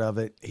be a part of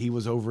it. He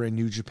was over in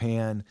New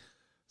Japan,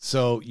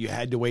 so you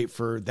had to wait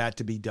for that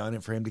to be done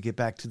and for him to get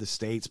back to the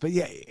States. But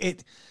yeah,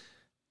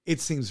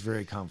 it seems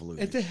very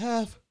convoluted. And to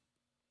have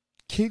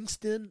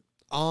Kingston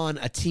on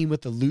a team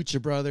with the Lucha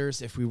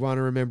Brothers, if we want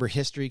to remember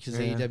history, because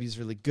AEW is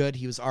really good.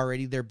 He was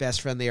already their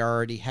best friend. They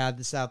already had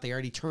this out. They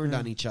already turned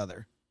on each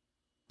other.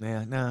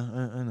 Yeah,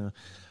 no,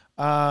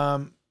 I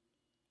know.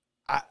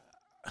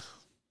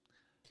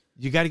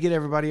 You got to get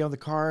everybody on the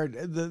card.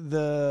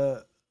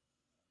 The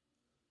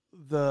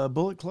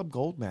Bullet Club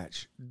Gold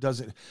match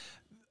doesn't.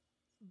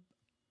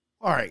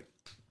 All right.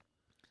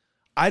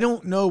 I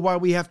don't know why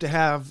we have to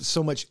have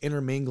so much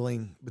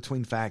intermingling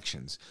between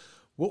factions.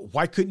 Well,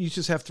 why couldn't you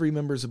just have 3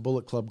 members of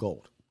Bullet Club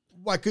Gold?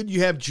 Why couldn't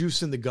you have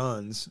Juice and the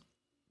Guns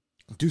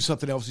do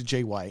something else with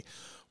Jay White?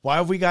 Why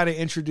have we got to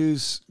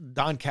introduce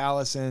Don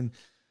Callis and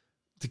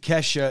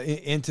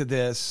Takesha into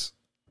this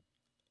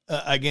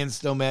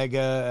against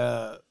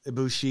Omega,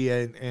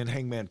 Ibushi, and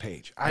Hangman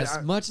Page?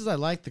 As much as I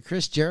like the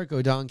Chris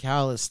Jericho, Don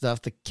Callis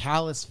stuff, the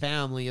Callis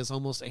family is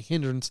almost a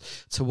hindrance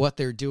to what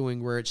they're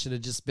doing, where it should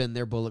have just been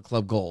their Bullet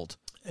Club Gold.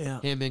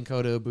 Yeah. Him and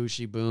Kota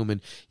Ibushi, boom, and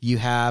you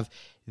have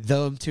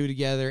them 2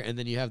 together, and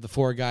then you have the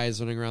 4 guys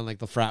running around like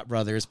the frat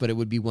brothers, but it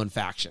would be one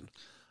faction.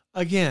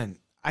 Again,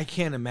 I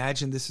can't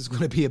imagine this is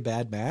going to be a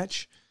bad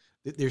match.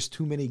 There's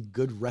too many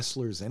good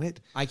wrestlers in it.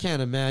 I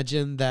can't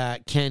imagine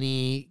that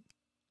Kenny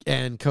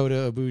and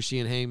Kota Ibushi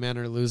and Hangman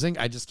are losing.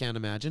 I just can't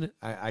imagine it.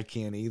 I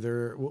can't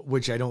either,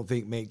 which I don't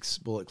think makes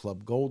Bullet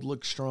Club Gold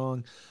look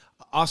strong.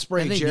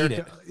 Ospreay and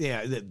Jericho.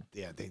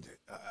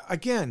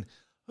 Again,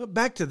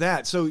 back to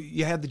that. So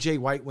you had the Jay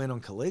White win on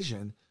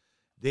Collision.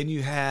 Then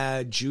you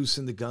had Juice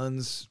and the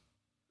Guns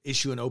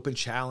issue an open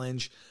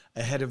challenge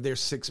ahead of their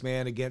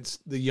 6-man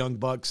against the Young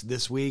Bucks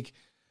this week.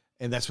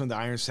 And that's when the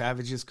Iron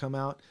Savages come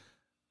out.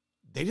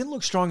 They didn't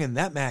look strong in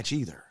that match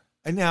either.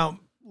 And now,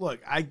 look,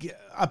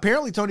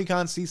 apparently Tony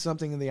Khan sees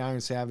something in the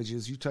Iron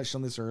Savages. You touched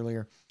on this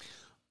earlier.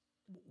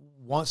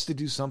 Wants to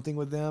do something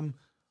with them.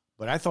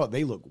 But I thought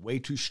they looked way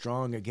too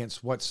strong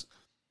against what's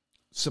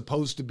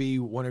supposed to be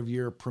one of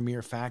your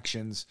premier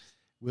factions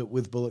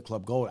with Bullet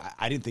Club Gold.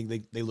 I didn't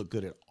think they looked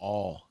good at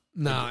all.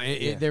 No,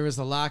 there was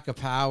a lack of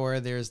power.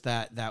 There's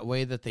that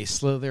way that they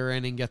slither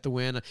in and get the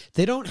win.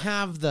 They don't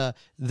have the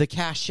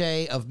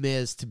cachet of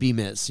Miz to be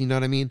Miz. You know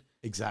what I mean?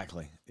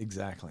 Exactly.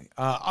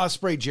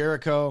 Ospreay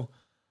Jericho.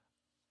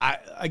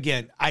 I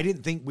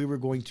didn't think we were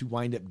going to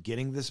wind up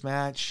getting this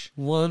match.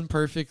 One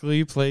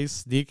perfectly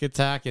placed sneak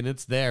attack, and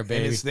it's there,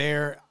 baby. And it's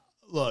there.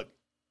 Look,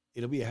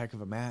 it'll be a heck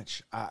of a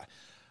match.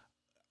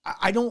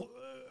 I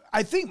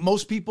think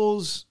most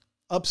people's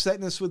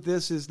upsetness with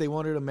this is they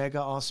wanted a Mega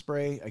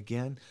Ospreay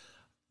again.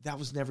 That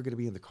was never going to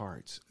be in the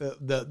cards.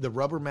 The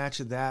rubber match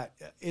of that,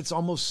 it's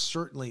almost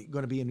certainly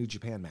going to be a New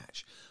Japan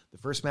match. The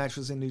first match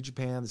was in New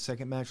Japan. The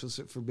second match was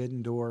at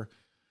Forbidden Door.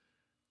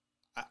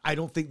 I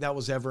don't think that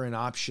was ever an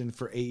option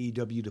for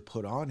AEW to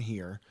put on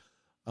here.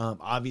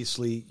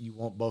 Obviously, you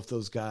want both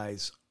those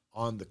guys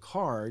on the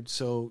card,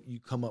 so you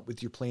come up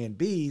with your plan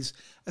Bs.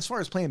 As far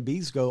as plan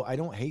Bs go, I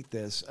don't hate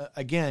this.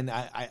 Again,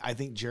 I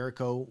think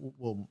Jericho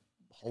will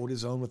hold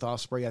his own with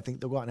Ospreay. I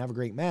think they'll go out and have a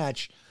great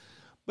match,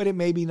 but it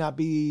maybe not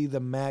be the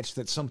match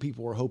that some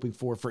people were hoping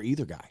for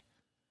either guy.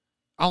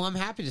 Oh, I'm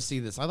happy to see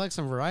this. I like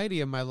some variety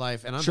in my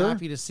life, and I'm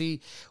happy to see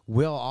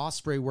Will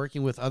Ospreay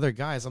working with other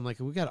guys. I'm like,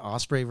 we got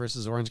Ospreay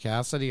versus Orange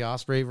Cassidy,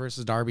 Ospreay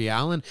versus Darby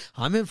Allin.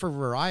 I'm in for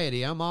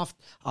variety. I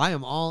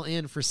am all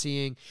in for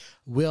seeing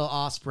Will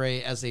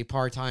Ospreay as a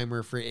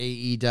part-timer for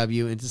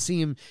AEW and to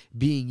see him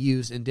being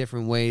used in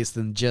different ways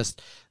than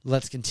just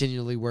let's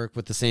continually work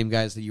with the same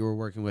guys that you were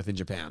working with in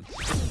Japan.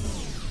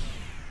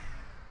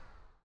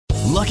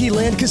 Lucky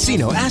Land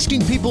Casino,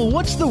 asking people,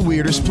 what's the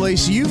weirdest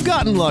place you've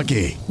gotten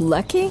lucky?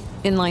 Lucky?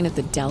 In line at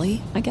the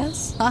deli, I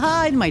guess?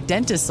 Aha, in my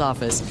dentist's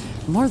office.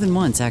 More than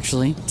once,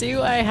 actually.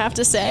 Do I have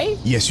to say?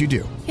 Yes, you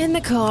do. In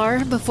the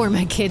car before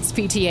my kids'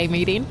 PTA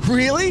meeting.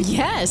 Really?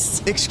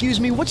 Yes. Excuse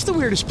me, what's the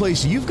weirdest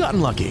place you've gotten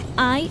lucky?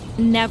 I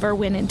never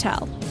win and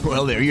tell.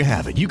 Well, there you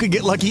have it. You can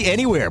get lucky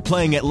anywhere,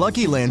 playing at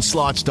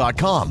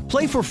LuckyLandSlots.com.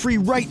 Play for free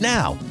right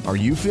now. Are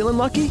you feeling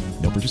lucky?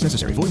 No purchase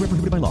necessary. Void where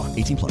prohibited by law.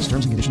 18+.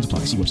 Terms and conditions apply.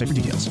 See website for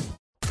details.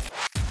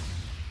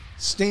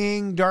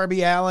 Sting,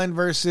 Darby Allin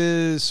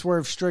versus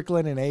Swerve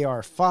Strickland and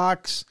AR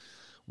Fox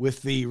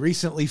with the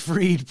recently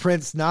freed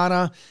Prince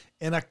Nana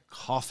in a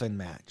coffin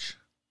match.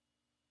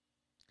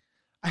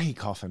 I hate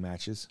coffin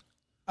matches.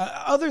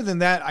 Other than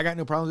that, I got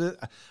no problem with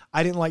it.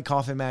 I didn't like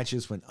coffin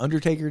matches when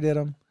Undertaker did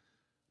them.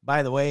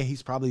 By the way,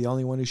 he's probably the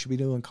only one who should be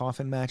doing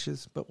coffin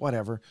matches, but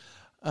whatever.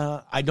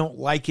 I don't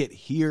like it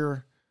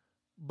here,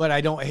 but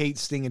I don't hate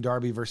Sting and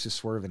Darby versus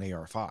Swerve and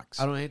AR Fox.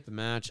 I don't hate the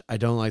match. I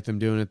don't like them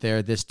doing it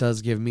there. This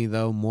does give me,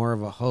 though, more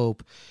of a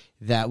hope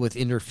that with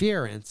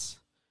interference,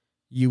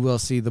 you will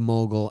see the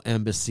Mogul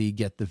Embassy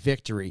get the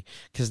victory.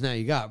 Because now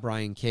you got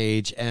Brian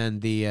Cage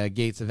and the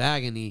Gates of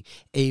Agony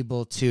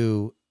able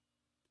to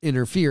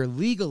interfere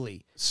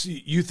legally. So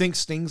you think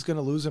Sting's going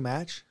to lose a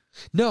match?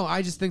 No,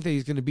 I just think that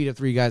he's going to beat up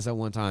 3 guys at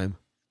one time.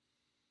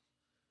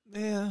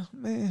 Yeah,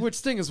 man. Which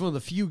Sting is one of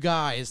the few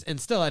guys, and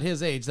still at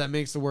his age, that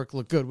makes the work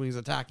look good when he's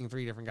attacking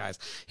 3 different guys.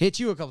 Hit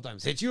you a couple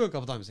times, hit you a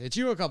couple times, hit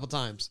you a couple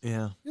times.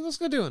 Yeah. He looks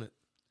good doing it.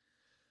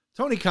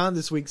 Tony Khan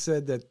this week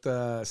said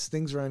that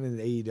Sting's run in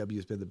AEW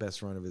has been the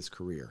best run of his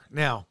career.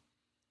 Now,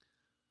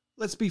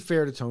 let's be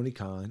fair to Tony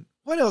Khan.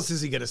 What else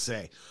is he going to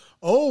say?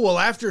 Oh, well,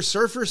 after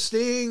Surfer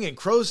Sting and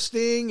Crow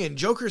Sting and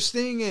Joker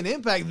Sting and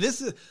Impact, this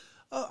is...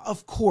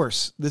 of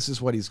course, this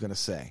is what he's going to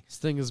say.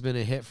 Sting has been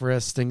a hit for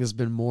us. Sting has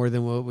been more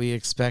than what we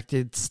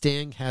expected.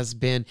 Sting has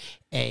been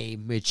a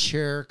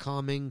mature,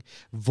 calming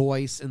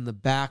voice in the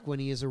back when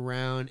he is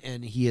around,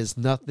 and he is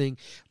nothing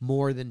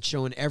more than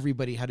showing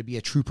everybody how to be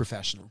a true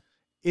professional.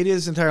 It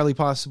is entirely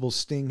possible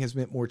Sting has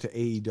meant more to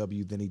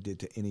AEW than he did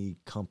to any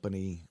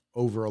company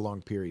over a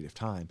long period of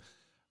time.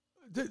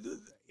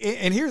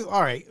 And here's,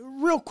 all right,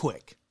 real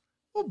quick.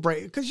 Well,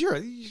 break, because you're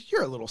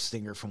a little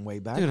Stinger from way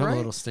back, Dude, right? I'm a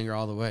little Stinger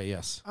all the way,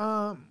 yes.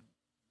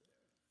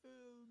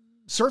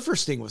 Surfer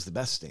Sting was the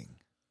best Sting.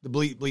 The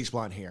bleach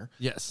blonde hair.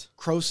 Yes.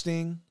 Crow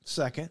Sting,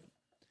 second.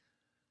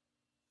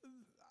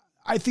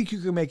 I think you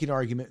can make an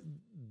argument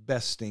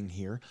best Sting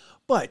here.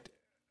 But,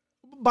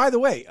 by the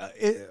way,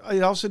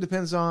 it also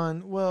depends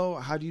on, well,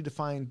 how do you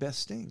define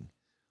best Sting?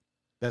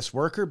 Best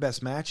worker,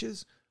 best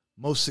matches?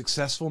 most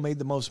successful, made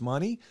the most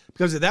money?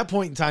 Because at that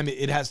point in time,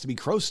 it has to be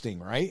Crow Sting,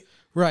 right?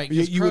 Right.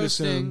 You would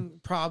Sting assume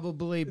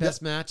probably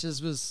best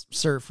matches was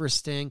Surfer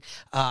Sting.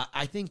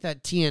 I think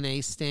that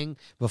TNA Sting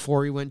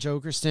before he went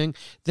Joker Sting,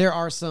 there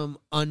are some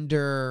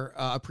under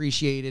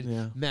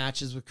appreciated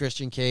matches with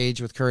Christian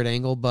Cage, with Kurt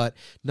Angle, but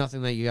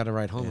nothing that you got to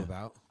write home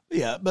about.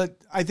 Yeah, but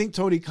I think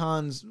Tony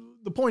Khan's,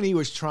 the point he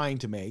was trying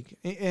to make,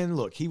 and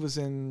look, he was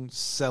in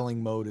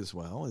selling mode as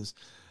well, is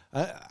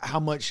how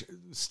much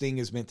Sting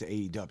is meant to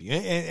AEW.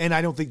 And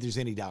I don't think there's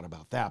any doubt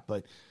about that,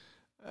 but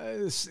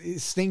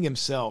Sting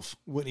himself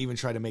wouldn't even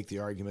try to make the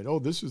argument, oh,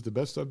 this is the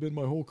best I've been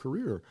my whole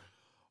career.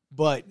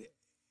 But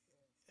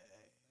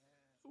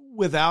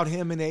without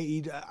him in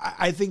AEW,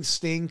 I think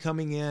Sting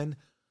coming in,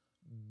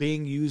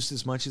 being used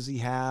as much as he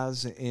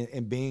has,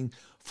 and being,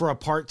 for a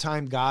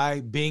part-time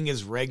guy, being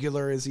as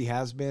regular as he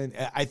has been,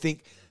 I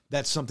think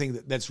that's something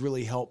that's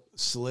really helped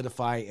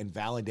solidify and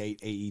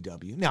validate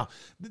AEW. Now,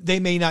 they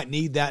may not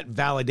need that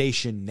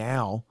validation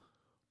now,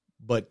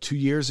 but 2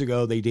 years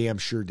ago, they damn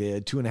sure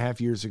did. 2.5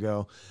 years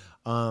ago,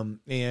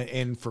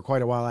 and for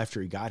quite a while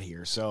after he got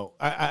here. So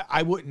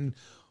I wouldn't,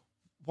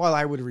 while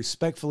I would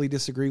respectfully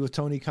disagree with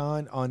Tony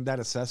Khan on that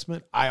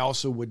assessment, I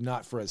also would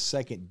not for a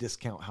second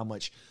discount how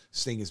much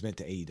Sting is meant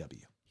to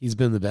AEW. He's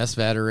been the best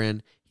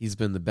veteran. He's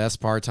been the best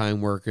part-time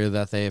worker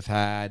that they've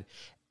had.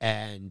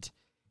 And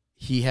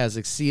he has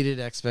exceeded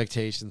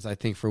expectations, I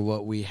think, for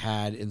what we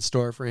had in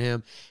store for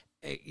him.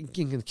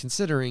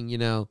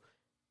 Considering,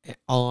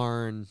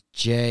 Arn,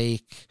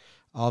 Jake,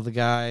 all the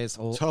guys,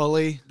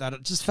 Tully, that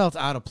it just felt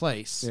out of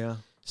place. Yeah.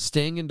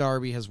 Sting and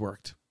Darby has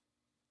worked.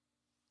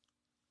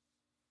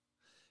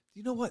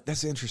 You know what?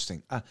 That's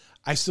interesting.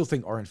 I still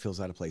think Arn feels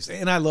out of place.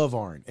 And I love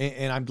Arn.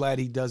 And I'm glad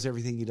he does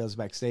everything he does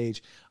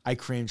backstage. I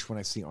cringe when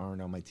I see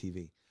Arn on my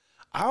TV.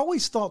 I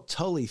always thought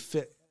Tully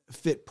fit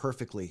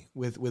perfectly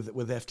with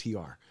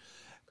FTR.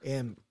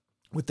 And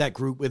with that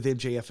group, with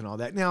MJF and all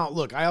that. Now,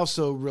 look, I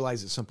also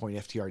realized at some point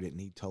FTR didn't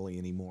need Tully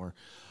anymore.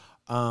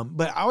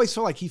 But I always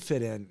felt like he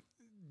fit in.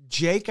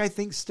 Jake, I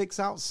think, sticks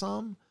out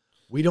some.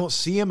 We don't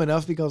see him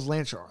enough because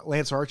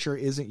Lance Archer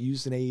isn't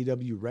used in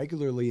AEW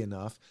regularly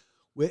enough.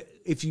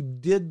 If you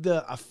did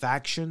a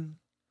faction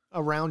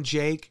around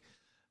Jake,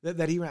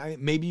 that he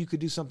maybe you could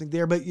do something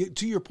there. But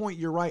to your point,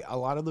 you're right. A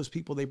lot of those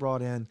people they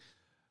brought in.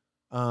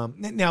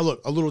 Now,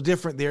 look, a little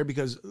different there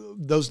because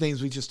those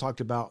names we just talked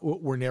about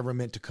were never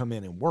meant to come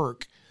in and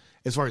work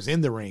as far as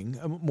in the ring,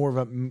 more of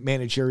a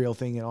managerial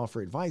thing and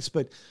offer advice.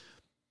 But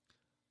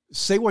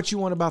say what you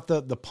want about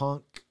the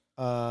Punk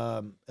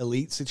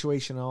Elite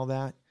situation and all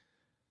that.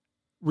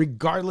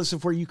 Regardless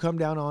of where you come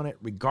down on it,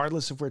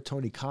 regardless of where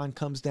Tony Khan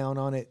comes down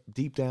on it,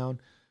 deep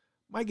down,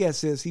 my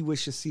guess is he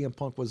wishes CM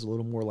Punk was a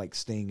little more like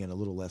Sting and a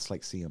little less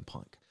like CM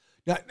Punk.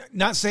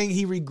 Not saying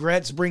he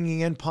regrets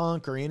bringing in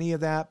Punk or any of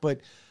that, but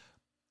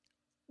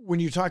when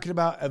you're talking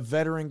about a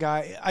veteran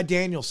guy, a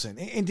Danielson,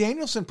 and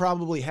Danielson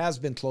probably has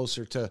been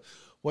closer to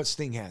what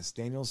Sting has.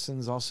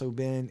 Danielson's also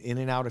been in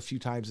and out a few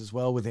times as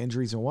well with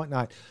injuries and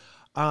whatnot.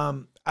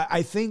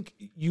 I think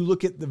you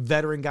look at the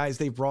veteran guys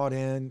they've brought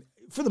in,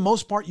 for the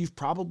most part, you've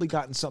probably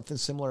gotten something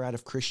similar out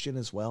of Christian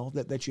as well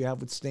that you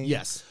have with Sting.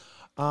 Yes.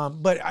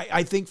 But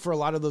I think for a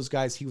lot of those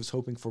guys, he was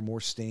hoping for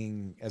more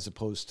Sting as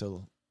opposed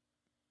to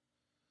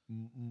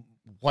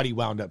what he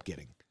wound up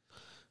getting.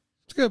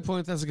 That's a good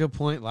point. That's a good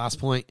point. Last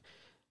point.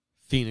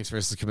 Phoenix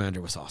versus Commander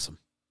was awesome.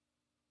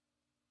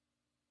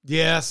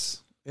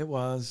 Yes, it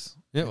was.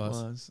 It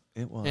was.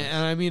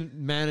 And I mean,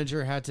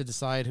 manager had to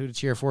decide who to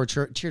cheer for.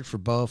 Cheered for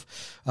both.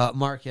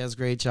 Marquez,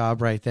 great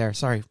job right there.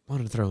 Sorry,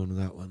 wanted to throw in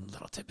that one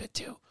little tidbit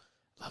too.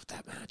 Loved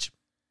that match.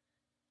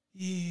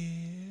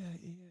 Yeah.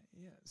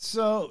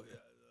 So,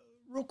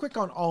 real quick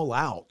on All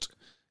Out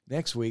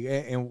next week,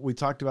 and we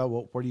talked about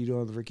what are you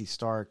doing with Ricky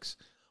Starks?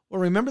 Well,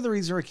 remember the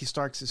reason Ricky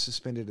Starks is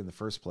suspended in the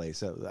first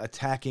place,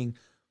 attacking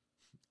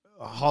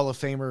Hall of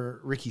Famer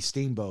Ricky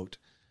Steamboat.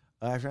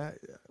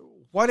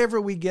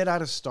 Whatever we get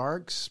out of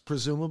Starks,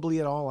 presumably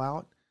at All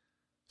Out,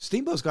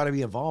 Steamboat's got to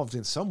be involved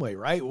in some way,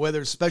 right?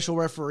 Whether it's special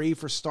referee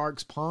for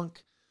Starks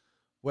Punk,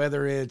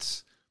 whether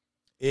it's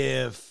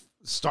if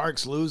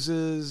Starks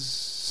loses,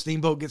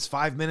 Steamboat gets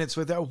 5 minutes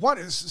with that. What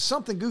is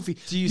something goofy?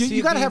 Do you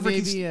see got to have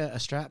maybe a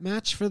strap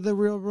match for the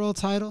Real World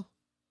title?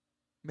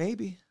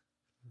 Maybe.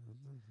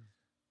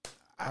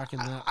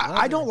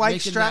 I don't like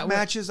strap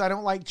matches. I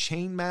don't like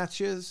chain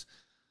matches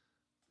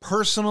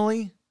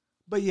personally.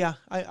 But yeah,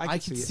 I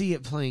could see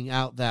it playing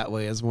out that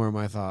way as more of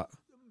my thought.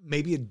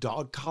 Maybe a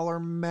dog collar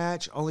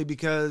match, only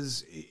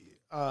because,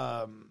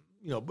 but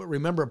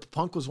remember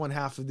Punk was one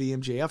half of the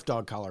MJF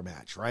dog collar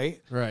match, right?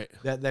 Right.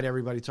 That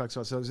everybody talks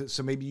about.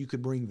 So maybe you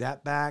could bring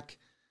that back.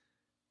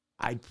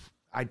 I'd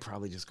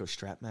probably just go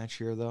strap match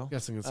here, though.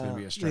 Guessing it's going to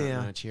be a strap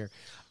match here.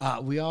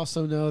 We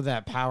also know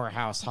that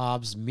Powerhouse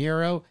Hobbs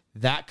Miro,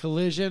 that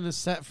collision is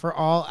set for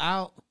All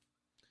Out.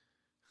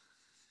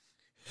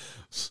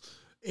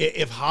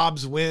 If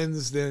Hobbs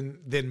wins, then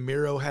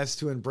Miro has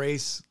to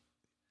embrace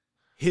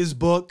his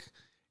book.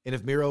 And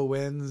if Miro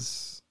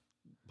wins,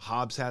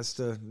 Hobbs has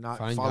to not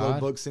follow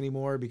books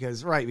anymore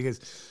because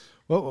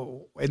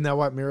Well, isn't that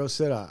what Miro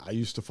said? I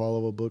used to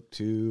follow a book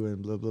too,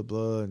 and blah blah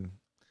blah, and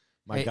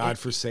my God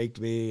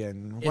forsaked me,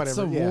 and whatever. It's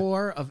a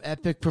war of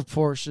epic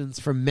proportions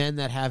for men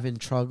that have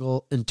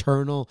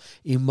internal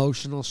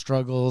emotional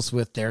struggles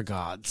with their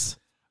gods.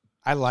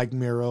 I like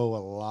Miro a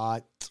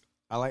lot.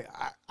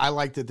 I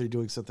like that they're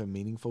doing something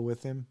meaningful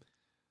with him.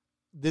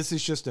 This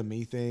is just a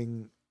me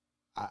thing.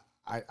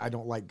 I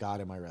don't like God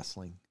in my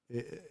wrestling.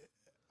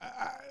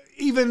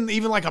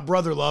 Even like a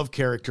brother love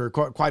character,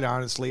 quite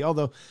honestly,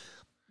 although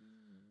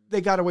they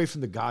got away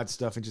from the God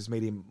stuff and just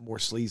made him more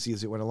sleazy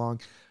as it went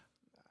along.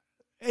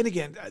 And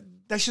again,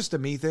 that's just a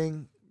me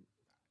thing.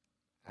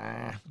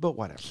 But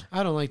whatever.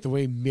 I don't like the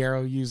way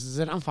Miro uses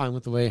it. I'm fine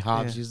with the way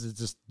Hobbs uses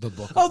just the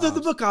book.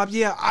 The book Hobbs.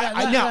 Yeah.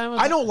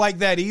 I don't like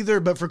that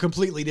either, but for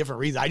completely different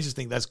reasons. I just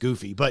think that's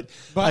goofy. But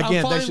again, I'm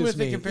fine that's just with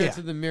me. it compared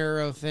to the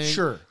Miro thing.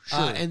 Sure.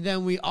 And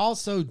then we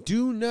also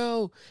do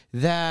know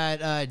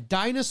that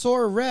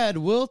Dinosaur Red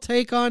will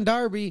take on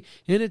Darby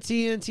in a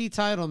TNT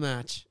title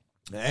match.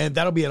 And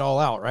that'll be it All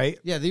Out, right?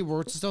 Yeah,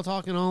 we're still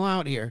talking All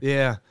Out here.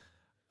 Yeah.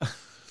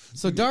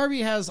 So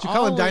Darby has Did you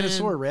call him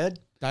Dinosaur Red?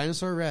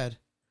 Dinosaur Red.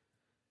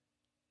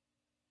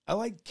 I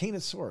like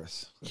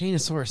Canosaurus.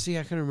 Canosaurus. See,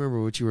 I couldn't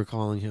remember what you were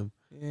calling him.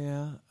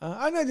 Yeah.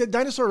 I know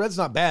Dinosaur Red's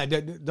not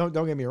bad. Don't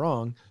get me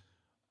wrong.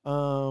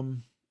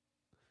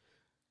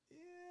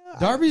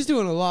 Darby's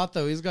doing a lot,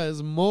 though. He's got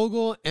his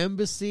Mogul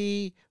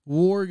Embassy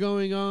war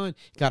going on.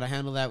 Got to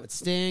handle that with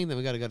Sting. Then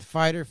we got to go to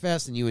Fyter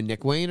Fest, and you and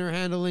Nick Wayne are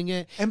handling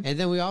it. And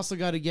then we also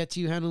got to get to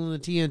you handling the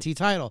TNT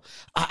title.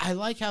 I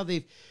like how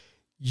they've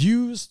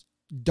used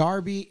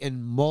Darby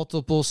in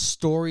multiple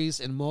stories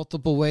in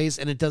multiple ways,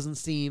 and it doesn't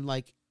seem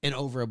like an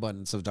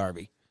overabundance of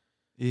Darby.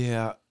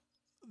 Yeah.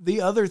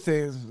 The other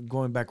thing,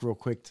 going back real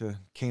quick to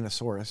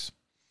Canosaurus,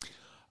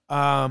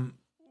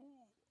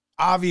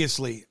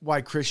 obviously why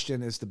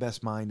Christian is the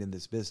best mind in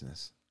this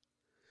business.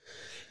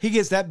 He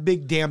gets that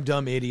big damn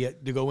dumb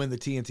idiot to go win the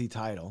TNT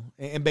title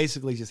and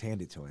basically just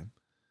hand it to him.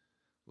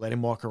 Let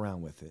him walk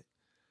around with it.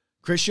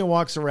 Christian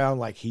walks around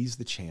like he's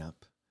the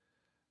champ.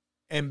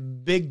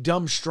 And big,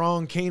 dumb,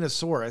 strong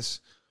Canosaurus,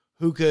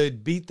 who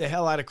could beat the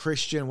hell out of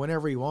Christian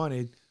whenever he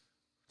wanted,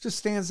 just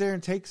stands there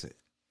and takes it.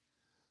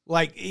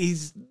 Like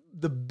he's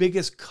the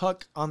biggest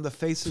cuck on the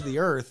face of the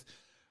earth.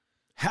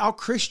 How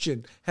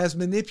Christian has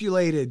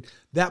manipulated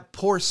that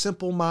poor,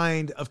 simple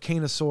mind of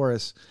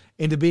Canosaurus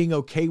into being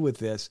okay with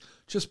this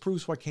just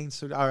proves why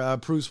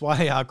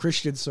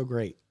Christian's so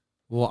great.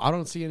 Well, I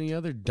don't see any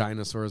other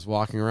dinosaurs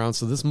walking around,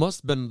 so this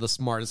must have been the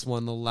smartest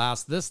one to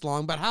last this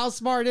long. But how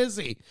smart is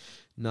he?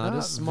 Not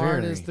as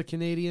smart as the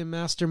Canadian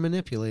Master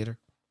Manipulator.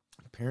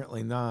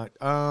 Apparently not.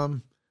 I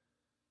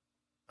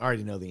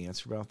already know the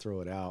answer, but I'll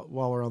throw it out.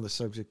 While we're on the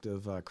subject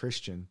of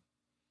Christian,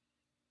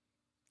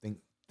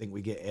 think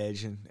we get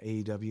Edge in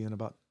AEW in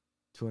about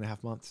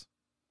 2.5 months?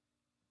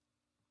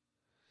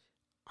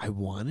 I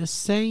want to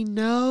say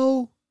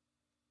no.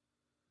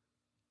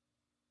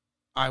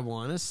 I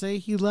want to say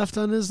he left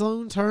on his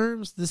own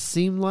terms. This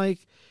seemed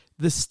like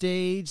the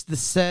stage, the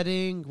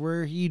setting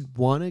where he'd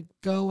want to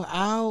go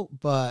out,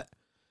 but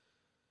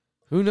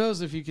who knows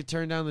if you could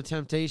turn down the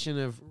temptation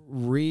of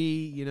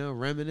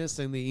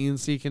reminiscing the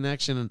ENC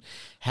connection and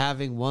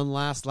having one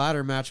last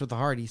ladder match with the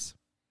Hardys.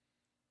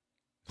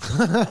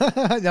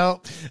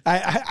 No,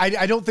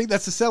 I don't think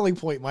that's a selling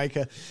point,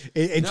 Micah.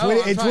 In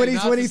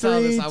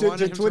 2023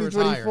 to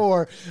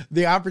 2024,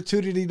 the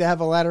opportunity to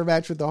have a ladder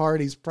match with the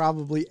Hardys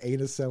probably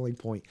ain't a selling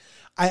point.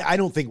 I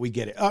don't think we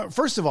get it.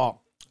 First of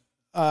all,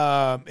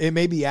 it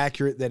may be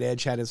accurate that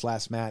Edge had his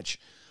last match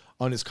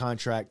on his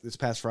contract this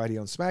past Friday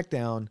on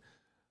SmackDown.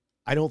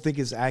 I don't think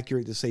it's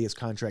accurate to say his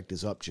contract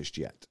is up just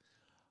yet.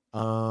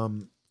 I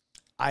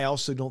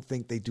also don't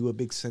think they do a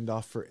big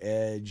send-off for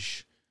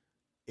Edge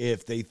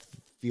if they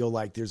feel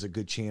like there's a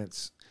good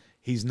chance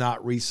he's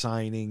not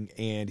re-signing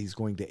and he's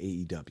going to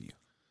AEW.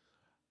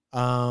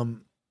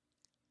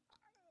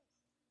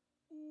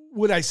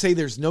 Would I say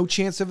there's no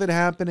chance of it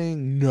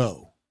happening?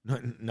 No,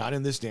 not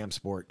in this damn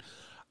sport.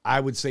 I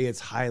would say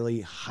it's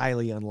highly,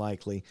 highly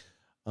unlikely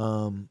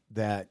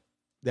that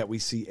we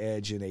see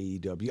Edge in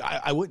AEW.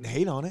 I wouldn't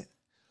hate on it.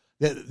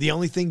 The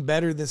only thing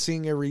better than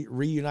seeing a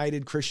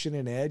reunited Christian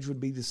and Edge would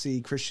be to see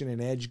Christian and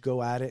Edge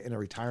go at it in a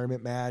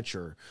retirement match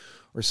or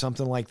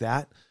something like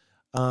that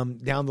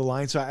down the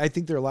line. So I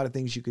think there are a lot of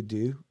things you could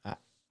do.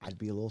 I'd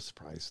be a little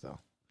surprised, though.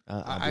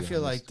 I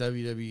feel like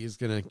WWE is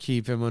going to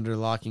keep him under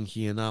lock and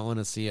key and not want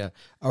to see a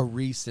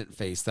recent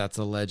face that's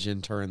a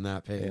legend turn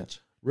that page. Yeah.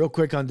 Real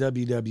quick on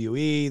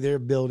WWE, they're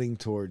building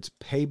towards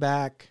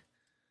Payback.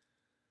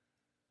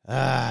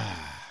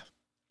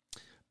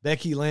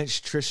 Becky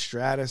Lynch, Trish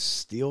Stratus,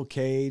 Steel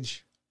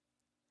Cage.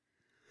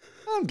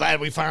 I'm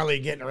glad we finally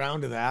getting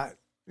around to that.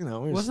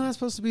 Wasn't that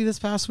supposed to be this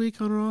past week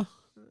on Raw?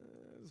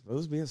 It's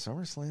supposed to be at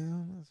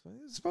SummerSlam.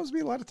 It's supposed to be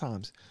a lot of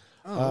times.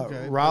 Oh,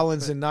 okay.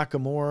 Rollins and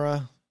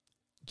Nakamura.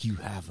 You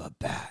have a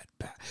bad.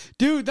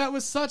 Dude, that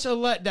was such a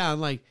letdown.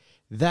 Like,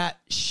 that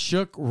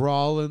shook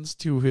Rollins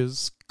to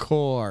his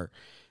core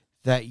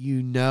that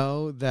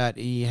that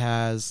he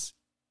has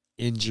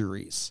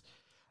injuries.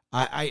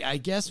 I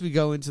guess we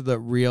go into the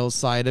real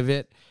side of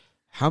it.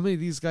 How many of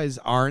these guys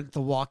aren't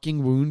the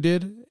walking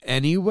wounded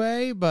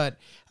anyway? But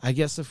I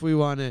guess if we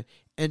want to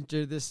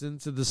enter this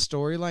into the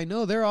storyline,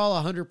 no, they're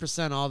all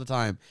 100% all the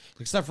time,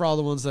 except for all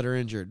the ones that are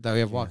injured that we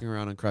have walking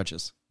around on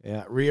crutches.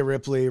 Yeah, Rhea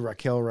Ripley,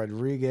 Raquel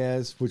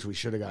Rodriguez, which we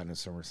should have gotten at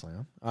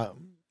SummerSlam.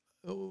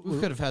 We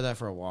could have had that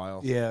for a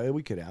while. Yeah,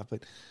 we could have,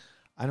 but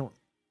I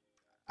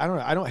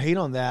don't hate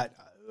on that.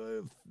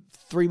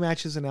 3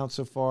 matches announced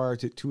so far,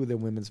 2 of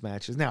them women's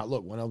matches. Now,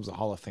 look, one of them's a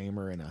Hall of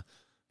Famer and a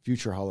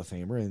future Hall of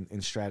Famer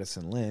in Stratus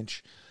and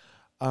Lynch.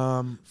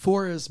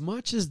 For as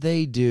much as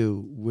they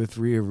do with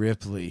Rhea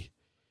Ripley,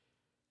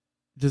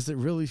 does it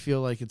really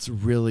feel like it's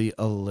really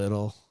a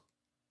little?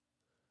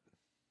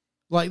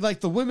 Like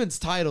the women's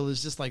title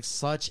is just like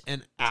such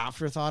an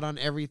afterthought on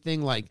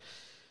everything. Like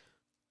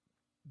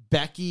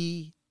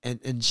Becky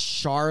and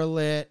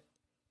Charlotte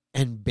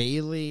and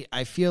Bayley,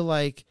 I feel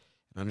like,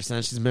 I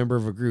understand she's a member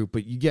of a group,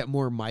 but you get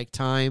more mic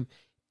time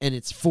and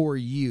it's for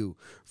you,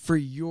 for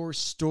your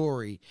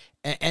story.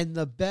 And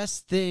the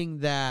best thing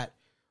that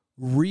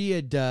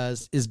Rhea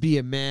does is be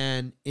a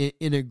man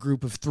in a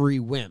group of 3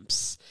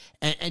 wimps.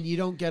 And you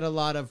don't get a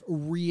lot of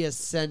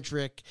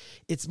Rhea-centric.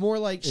 It's more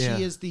like she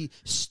is the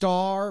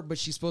star, but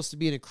she's supposed to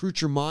be an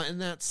accoutrement in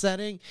that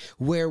setting,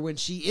 where when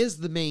she is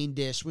the main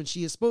dish, when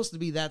she is supposed to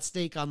be that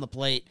steak on the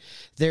plate,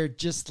 they're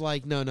just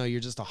like, no, you're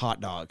just a hot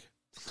dog.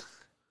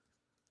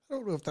 I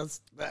don't know if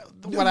that's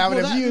what I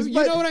would have used. You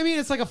know what I mean?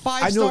 It's like a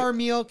 5-star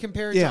meal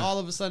compared to all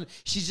of a sudden,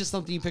 she's just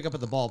something you pick up at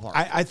the ballpark.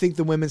 I think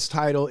the women's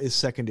title is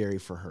secondary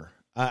for her.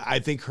 I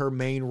think her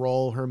main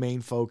role, her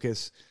main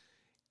focus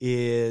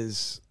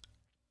is,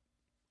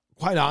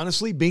 quite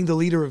honestly, being the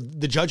leader of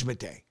the Judgment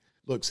Day.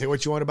 Look, say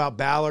what you want about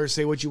Balor,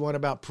 say what you want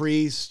about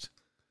Priest,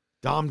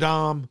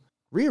 Dom.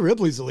 Rhea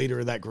Ripley's the leader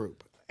of that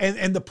group.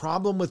 And the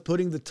problem with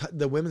putting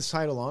the women's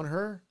title on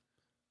her,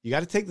 you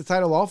got to take the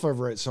title off of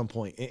her at some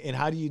point. And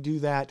how do you do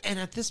that? And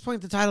at this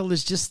point, the title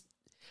is just...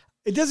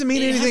 It doesn't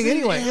mean anything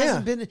anyway.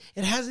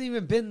 It hasn't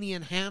even been the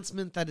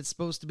enhancement that it's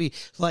supposed to be.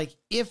 Like,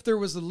 if there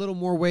was a little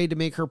more way to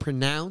make her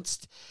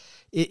pronounced,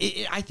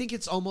 I think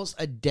it's almost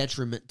a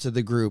detriment to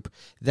the group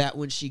that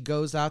when she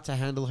goes out to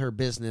handle her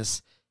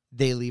business,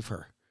 they leave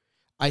her.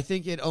 I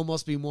think it'd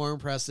almost be more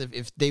impressive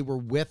if they were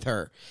with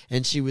her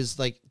and she was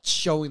like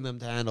showing them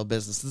to handle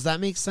business. Does that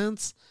make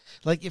sense?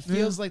 Like, it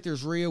feels like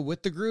there's Rhea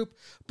with the group,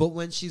 but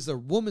when she's a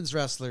woman's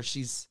wrestler,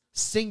 she's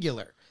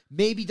singular.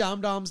 Maybe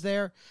Dom's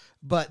there,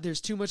 but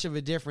there's too much of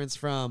a difference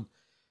from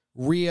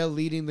Rhea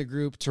leading the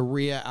group to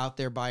Rhea out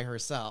there by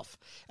herself.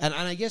 And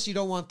I guess you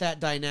don't want that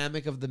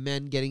dynamic of the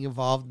men getting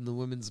involved in the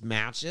women's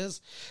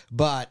matches,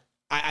 but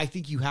I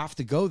think you have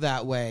to go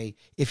that way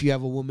if you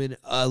have a woman,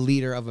 a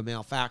leader of a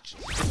male faction.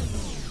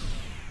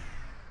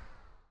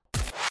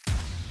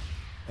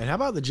 And how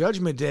about the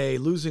Judgment Day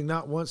losing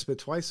not once but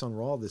twice on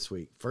Raw this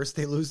week? First,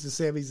 they lose to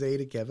Sami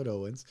Zayn and Kevin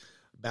Owens.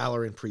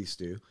 Balor and Priest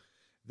do.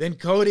 Then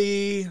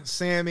Cody,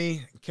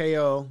 Sammy,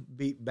 KO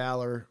beat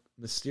Balor,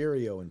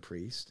 Mysterio, and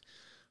Priest.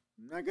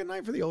 Not a good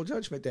night for the old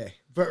Judgment Day.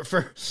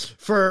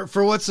 For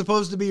what's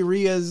supposed to be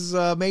Rhea's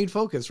main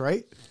focus,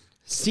 right?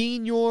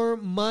 Senior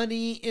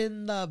Money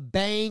in the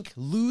Bank,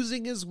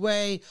 losing his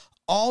way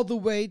all the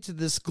way to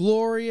this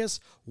glorious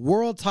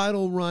world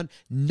title run.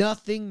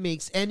 Nothing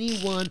makes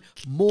anyone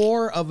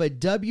more of a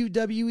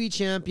WWE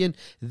champion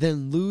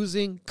than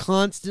losing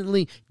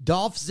constantly.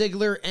 Dolph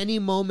Ziggler any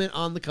moment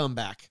on the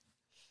comeback.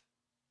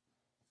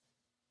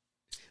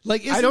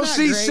 Like, I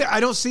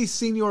don't see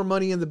Senior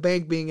Money in the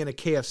Bank being in a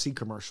KFC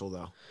commercial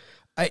though.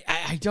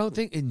 I don't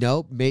think.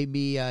 Nope.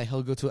 Maybe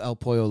he'll go to El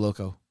Pollo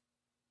Loco.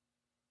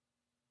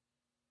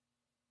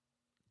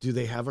 Do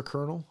they have a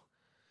Colonel?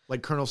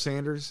 Like Colonel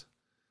Sanders?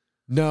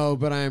 No,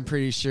 but I'm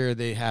pretty sure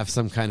they have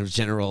some kind of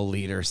general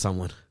leader or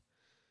someone.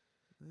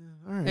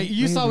 All right, hey,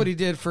 you saw what he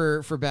did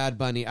for Bad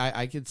Bunny.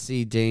 I could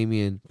see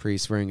Damian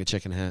Priest wearing a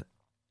chicken hat,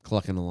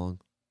 clucking along.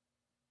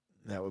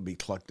 That would be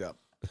clucked up.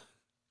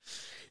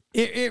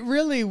 It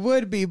really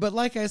would be, but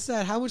like I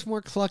said, how much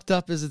more clucked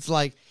up is it's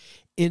like,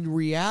 in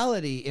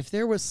reality, if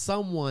there was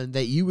someone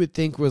that you would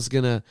think was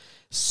going to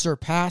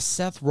surpass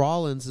Seth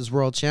Rollins as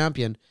world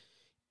champion,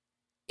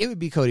 it would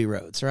be Cody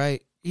Rhodes,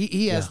 right?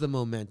 He has the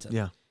momentum.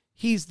 Yeah.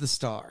 He's the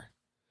star.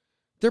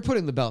 They're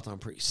putting the belt on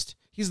Priest.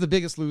 He's the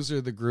biggest loser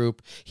of the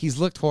group. He's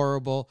looked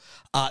horrible.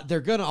 They're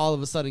going to all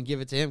of a sudden give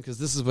it to him because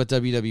this is what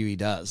WWE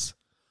does.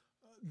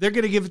 They're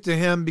going to give it to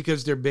him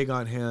because they're big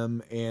on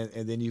him, and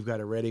then you've got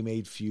a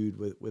ready-made feud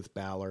with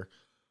Balor.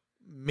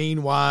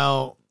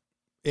 Meanwhile,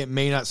 it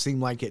may not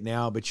seem like it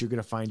now, but you're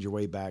going to find your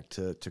way back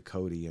to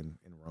Cody and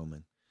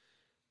Roman.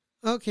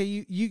 Okay,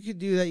 you could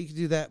do that. You could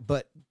do that,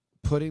 but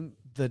putting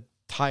the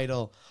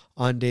title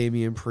on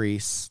Damian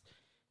Priest,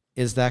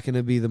 is that going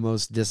to be the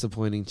most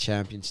disappointing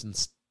champion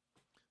since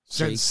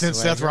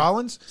Seth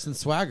Rollins?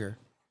 Since Swagger.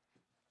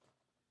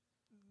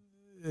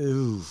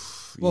 Oof.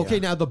 Well, okay,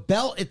 now the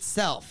belt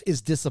itself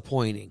is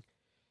disappointing.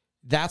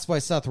 That's why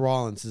Seth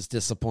Rollins is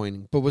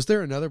disappointing. But was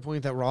there another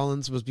point that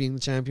Rollins was being the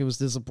champion was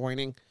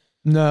disappointing?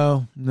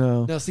 No.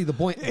 No, see, the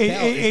point...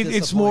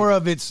 It's more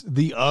of it's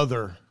the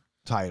other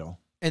title.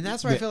 And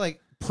that's why I feel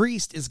like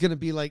Priest is going to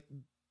be like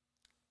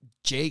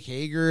Jake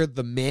Hager,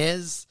 The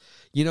Miz.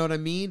 You know what I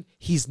mean?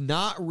 He's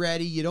not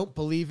ready. You don't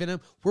believe in him.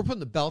 We're putting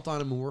the belt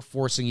on him and we're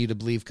forcing you to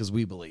believe because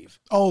we believe.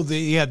 Oh,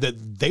 they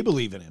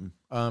believe in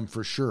him,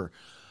 for sure.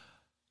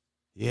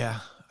 Yeah.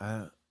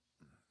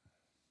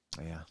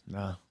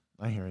 No,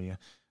 I hear you.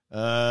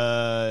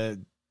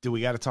 Do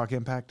we got to talk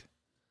Impact?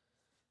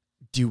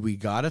 Do we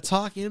got to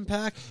talk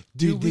Impact?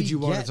 Did you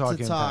want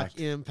to talk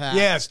Impact?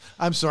 Yes.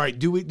 I'm sorry.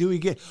 Do we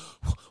get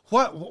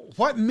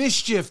what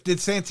mischief did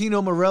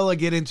Santino Marella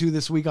get into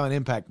this week on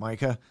Impact,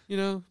 Micah?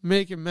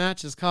 Making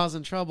matches,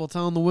 causing trouble,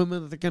 telling the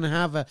women that they're going to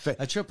have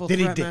a triple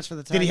threat match for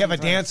the tag. Did he have a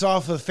dance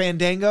off of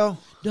Fandango?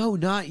 No,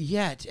 not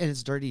yet. And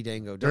it's Dirty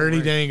Dango.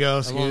 Dango,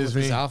 excuse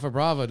me. Alpha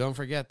Bravo. Don't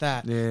forget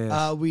that.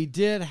 Yes. We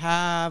did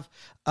have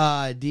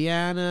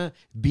Deanna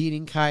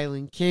beating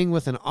Kylan King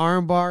with an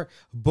armbar.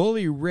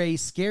 Bully Ray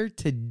scared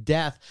to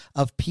death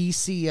of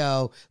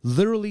PCO,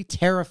 literally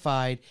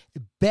terrified,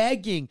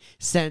 begging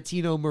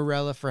Santino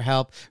Marella for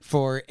help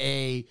for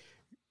a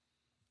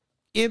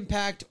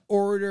Impact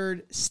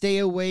ordered stay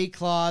away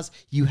clause.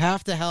 You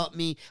have to help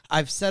me.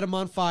 I've set him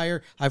on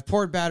fire. I've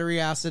poured battery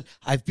acid.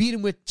 I've beat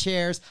him with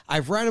chairs.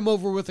 I've run him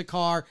over with a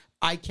car.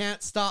 I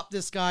can't stop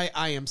this guy.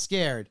 I am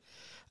scared.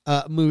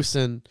 Moose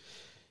and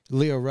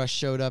Leo Rush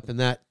showed up, and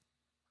that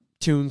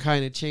tune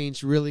kind of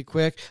changed really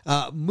quick.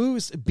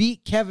 Moose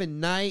beat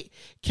Kevin Knight.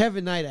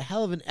 Kevin Knight, a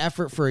hell of an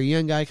effort for a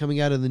young guy coming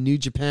out of the New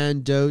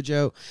Japan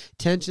dojo.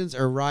 Tensions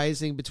are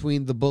rising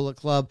between the Bullet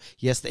Club,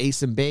 yes, the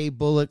Ace and Bay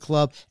Bullet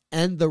Club,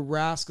 and the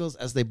Rascals,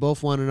 as they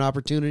both want an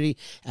opportunity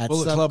at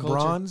Bullet Subculture. Club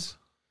Bronze?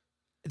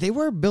 They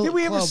were Bullet Did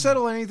we Club ever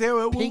settle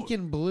anything? Pink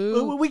and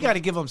blue. We got to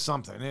give them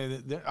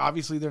something.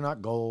 Obviously, they're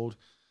not gold.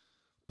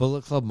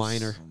 Bullet Club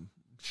Minor.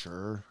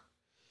 Sure.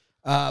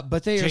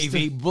 But they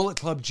JV, are Bullet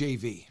Club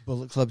JV.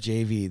 Bullet Club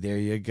JV. There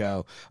you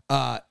go.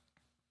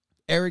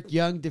 Eric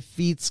Young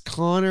defeats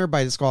Connor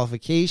by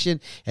disqualification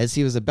as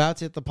he was about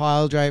to hit the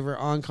pile driver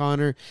on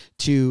Connor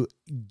to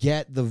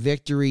get the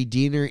victory.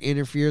 Diener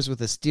interferes with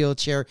a steel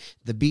chair.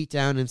 The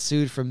beatdown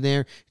ensued from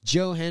there.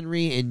 Joe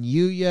Henry and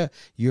Yuya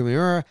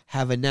Uemura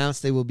have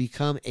announced they will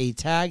become a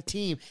tag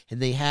team,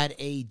 and they had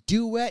a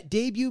duet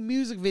debut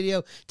music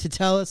video to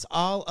tell us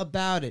all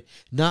about it.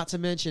 Not to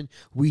mention,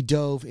 we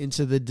dove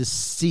into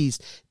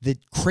the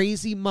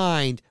crazy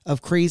mind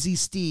of Crazy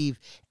Steve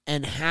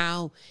and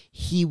how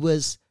he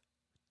was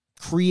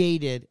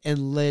created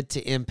and led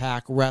to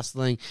Impact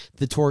Wrestling,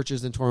 the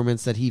tortures and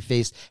torments that he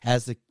faced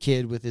as a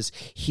kid with his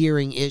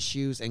hearing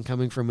issues and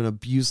coming from an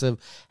abusive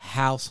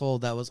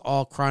household. That was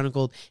all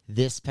chronicled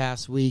this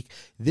past week.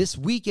 This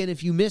weekend,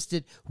 if you missed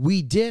it,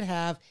 we did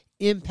have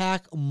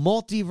Impact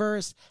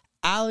Multiverse.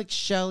 Alex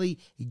Shelley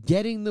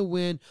getting the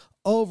win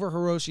over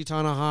Hiroshi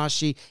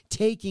Tanahashi,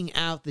 taking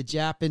out the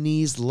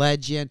Japanese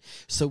legend.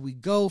 So we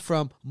go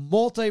from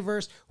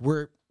Multiverse,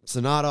 where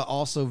Sonata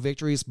also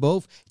victorious,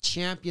 both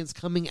champions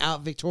coming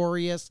out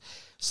victorious.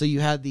 So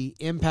you had the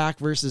Impact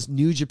versus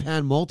New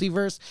Japan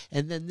Multiverse.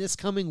 And then this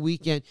coming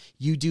weekend,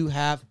 you do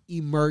have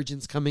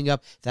Emergence coming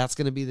up. That's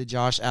going to be the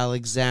Josh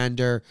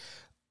Alexander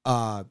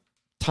Time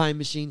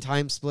Machine,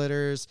 Time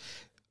Splitters,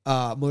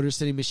 Motor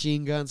City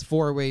Machine Guns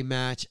 4-way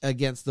match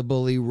against the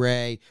Bully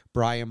Ray,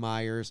 Brian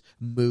Myers,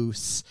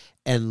 Moose,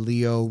 and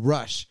Leo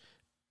Rush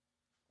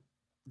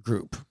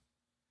group.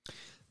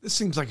 This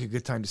seems like a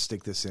good time to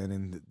stick this in,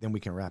 and then we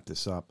can wrap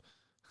this up.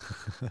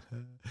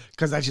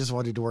 Because I just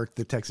wanted to work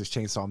the Texas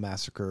Chainsaw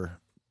Massacre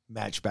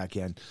match back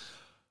in.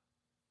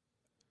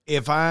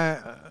 If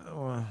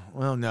I'm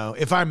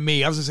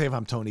me, I was going to say if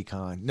I'm Tony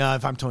Khan. No,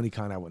 if I'm Tony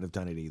Khan, I wouldn't have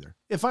done it either.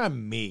 If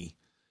I'm me,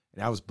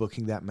 and I was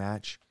booking that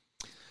match,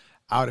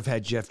 I would have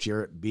had Jeff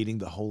Jarrett beating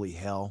the holy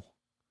hell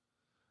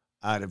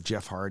out of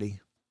Jeff Hardy,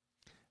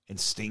 and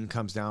Sting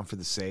comes down for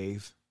the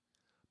save,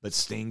 but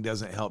Sting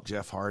doesn't help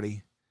Jeff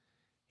Hardy.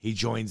 He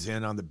joins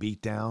in on the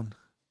beatdown,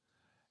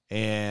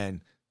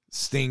 and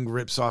Sting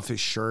rips off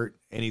his shirt,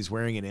 and he's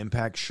wearing an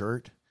Impact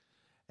shirt.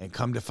 And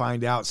come to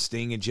find out,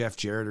 Sting and Jeff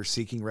Jarrett are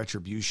seeking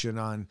retribution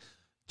on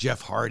Jeff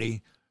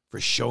Hardy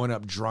for showing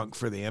up drunk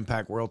for the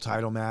Impact World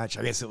title match.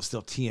 I guess it was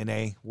still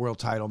TNA World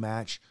title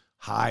match.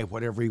 High,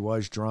 whatever he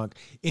was, drunk,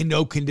 in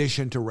no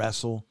condition to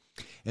wrestle.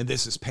 And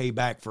this is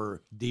payback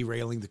for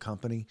derailing the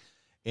company.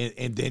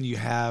 And then you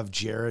have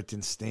Jarrett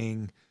and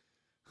Sting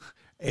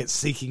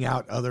seeking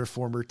out other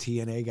former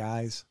TNA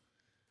guys.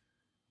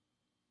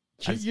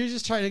 You're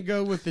just trying to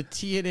go with the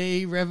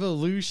TNA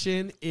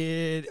revolution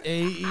in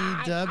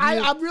AEW.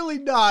 I'm really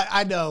not.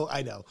 I know.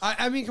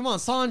 I mean, come on.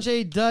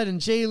 Sanjay Dutt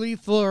and Jay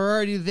Lethal are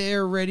already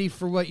there, ready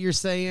for what you're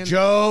saying.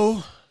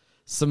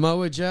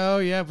 Samoa Joe.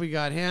 Yep, we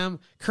got him.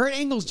 Kurt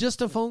Angle's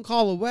just a phone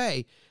call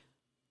away.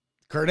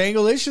 Kurt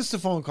Angle is just a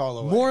phone call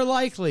away. More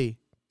likely,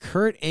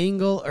 Kurt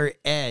Angle or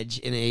Edge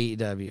in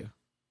AEW.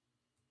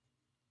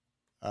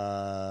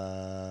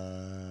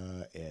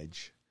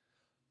 Edge.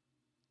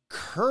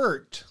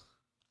 Kurt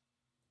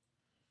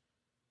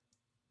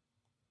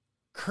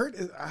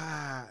is,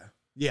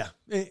 yeah,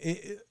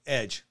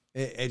 Edge.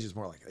 Edge is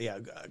more like, yeah,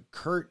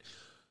 Kurt.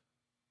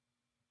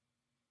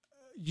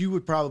 you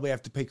would probably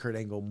have to pay Kurt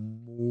Angle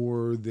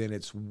more than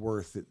it's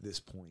worth at this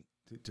point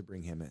to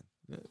bring him in.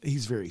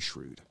 He's very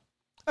shrewd.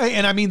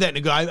 And I mean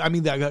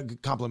that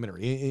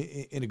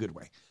complimentary in a good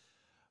way.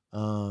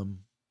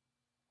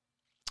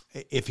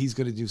 If he's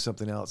going to do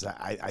something else,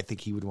 I think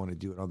he would want to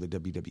do it on the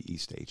WWE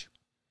stage.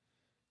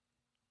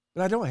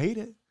 But I don't hate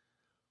it.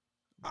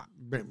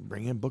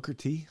 Bring in Booker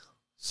T,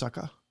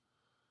 sucker.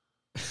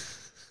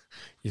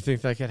 You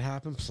think that could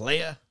happen?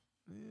 Playa?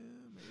 Yeah,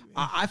 maybe.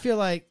 I feel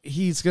like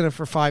he's going to,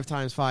 for five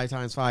times, going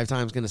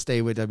to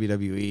stay with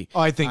WWE. Oh,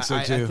 I think so,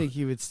 too. I think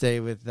he would stay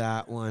with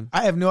that one.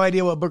 I have no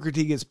idea what Booker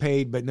T gets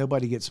paid, but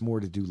nobody gets more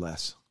to do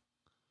less.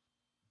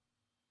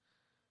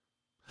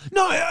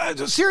 No,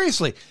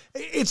 seriously,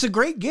 it's a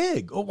great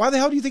gig. Why the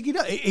hell do you think he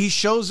does? He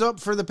shows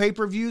up for the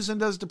pay-per-views and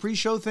does the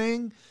pre-show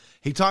thing.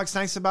 He talks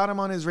nice about him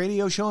on his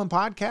radio show and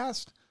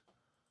podcast.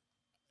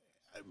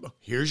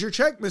 Here's your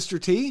check,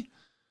 Mr. T.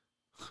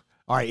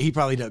 All right, he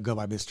probably doesn't go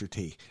by Mr.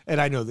 T. And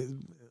I know that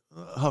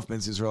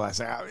Huffman's his real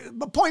last name.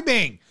 But point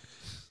being,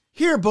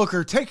 here,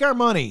 Booker, take our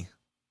money.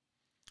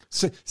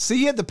 So,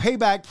 see you at the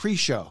Payback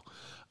pre-show.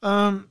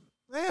 Yeah,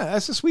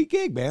 that's a sweet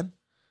gig, man.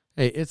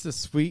 Hey, it's a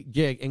sweet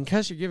gig. And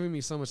because you're giving me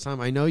so much time,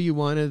 I know you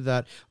wanted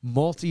that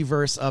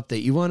multiverse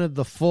update. You wanted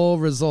the full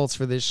results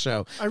for this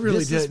show. I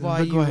really did.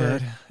 Go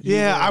ahead.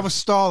 I was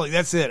stalling.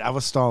 That's it. I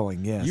was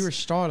stalling, yes. You were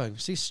stalling.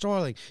 See,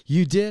 stalling.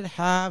 You did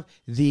have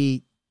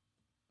the...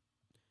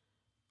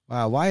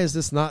 Wow, why is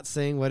this not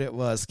saying what it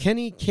was?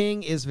 Kenny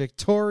King is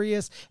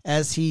victorious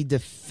as he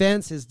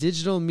defends his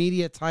digital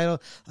media title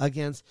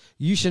against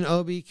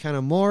Yoshinobu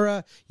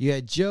Kanemaru. You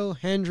had Joe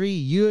Hendry,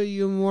 Yuya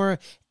Uemura,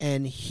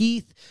 and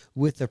Heath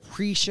with the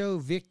pre-show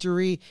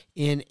victory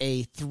in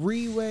a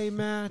three-way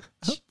match.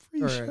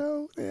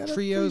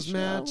 Trios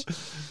match.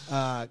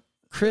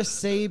 Chris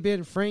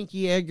Sabin,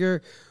 Frankie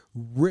Edgar,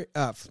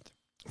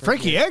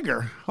 Frankie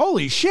Edgar?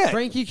 Holy shit.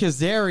 Frankie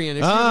Kazarian. If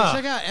you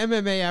check out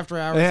MMA After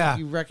Hours, if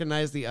you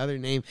recognize the other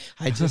name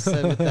I just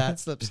said with that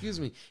slip. Excuse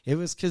me. It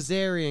was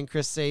Kazarian,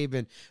 Chris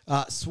Sabin,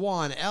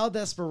 Swan, El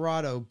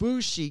Desperado,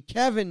 Bushi,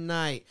 Kevin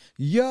Knight,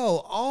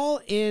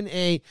 all in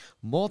a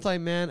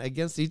multi-man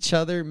against each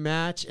other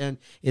match. And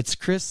it's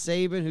Chris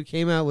Sabin who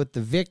came out with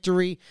the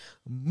victory.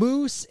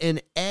 Moose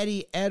and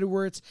Eddie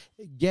Edwards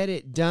get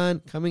it done,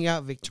 coming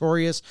out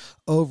victorious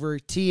over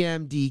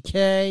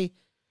TMDK.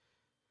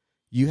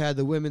 You had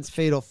the women's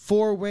fatal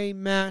four-way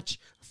match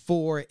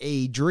for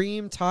a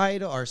dream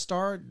title or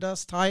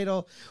Stardust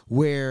title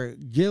where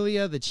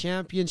Gilia, the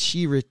champion,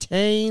 she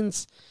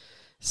retains.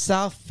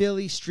 South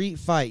Philly street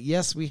fight.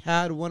 Yes, we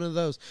had one of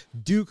those.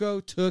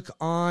 Duco took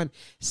on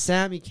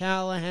Sami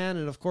Callihan,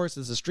 and of course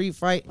it's a street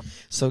fight.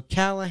 So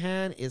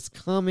Callihan is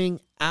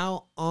coming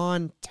out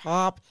on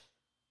top.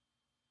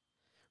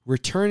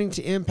 Returning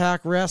to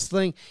Impact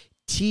Wrestling,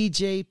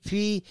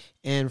 TJP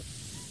and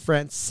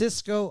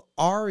Francisco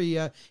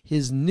Aria,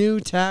 his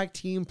new tag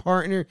team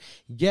partner,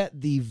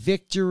 get the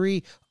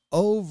victory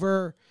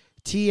over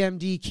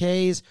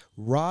TMDK's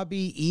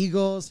Robbie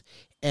Eagles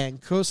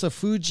and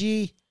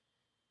Kosafuji.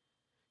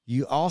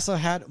 You also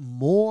had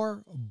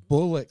more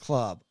Bullet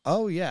Club.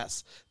 Oh,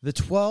 yes. The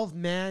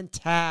 12-man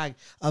tag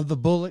of the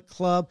Bullet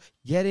Club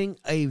getting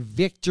a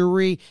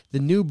victory. The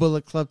new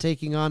Bullet Club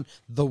taking on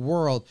The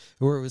World,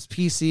 where it was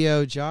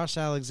PCO, Josh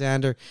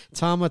Alexander,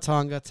 Tama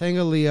Tonga,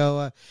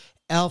 Tengalioa,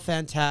 El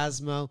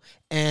Phantasmo,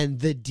 and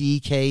the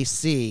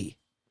DKC.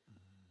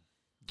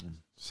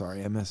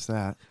 Sorry, I missed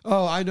that.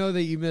 Oh, I know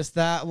that you missed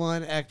that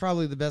one.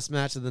 Probably the best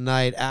match of the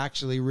night,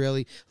 actually,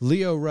 really.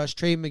 Lio Rush,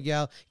 Trey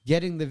Miguel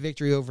getting the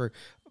victory over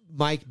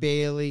Mike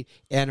Bailey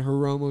and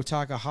Hiromu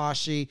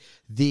Takahashi.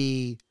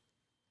 The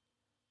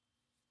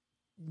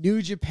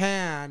New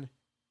Japan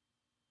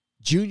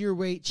junior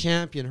weight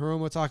champion,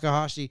 Hiromu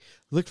Takahashi,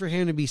 look for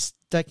him to be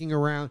sticking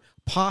around,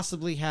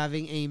 possibly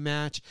having a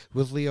match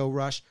with Lio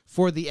Rush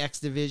for the X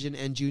Division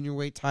and junior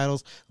weight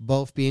titles,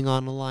 both being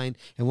on the line.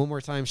 And one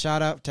more time,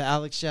 shout out to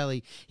Alex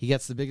Shelley. He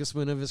gets the biggest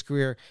win of his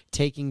career,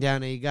 taking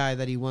down a guy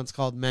that he once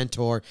called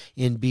mentor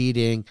in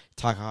beating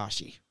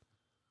Takahashi.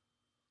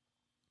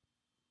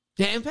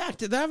 Yeah, Impact,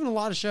 they're having a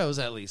lot of shows,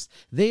 at least.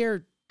 They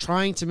are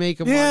trying to make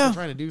a mark and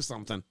trying to do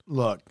something.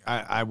 Look,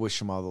 I wish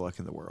them all the luck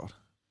in the world.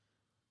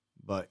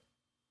 But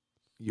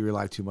you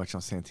rely too much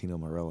on Santino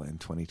Marella in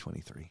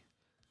 2023.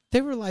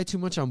 They rely too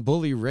much on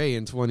Bully Ray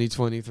in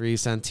 2023.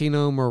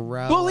 Santino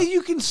Marella. Bully,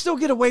 you can still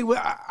get away with.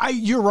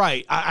 You're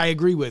right. I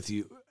agree with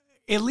you.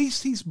 At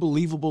least he's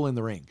believable in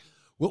the ring.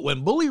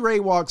 When Bully Ray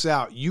walks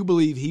out, you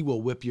believe he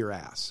will whip your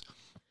ass.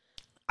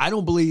 I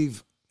don't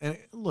believe. And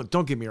look,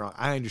 don't get me wrong.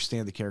 I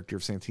understand the character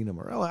of Santino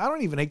Marella. I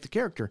don't even hate the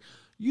character.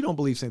 You don't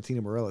believe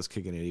Santino Marella is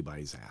kicking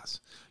anybody's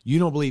ass. You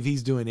don't believe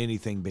he's doing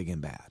anything big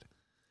and bad.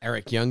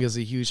 Eric Young is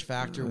a huge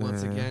factor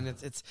once again.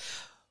 It's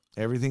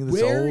everything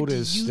that's old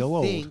is still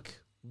old. Think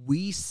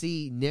we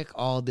see Nick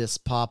Aldis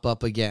pop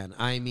up again?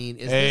 I mean,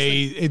 is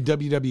in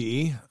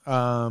WWE?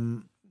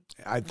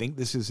 I think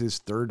this is his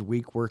third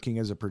week working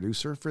as a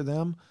producer for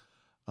them.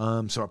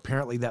 So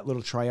apparently that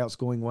little tryout's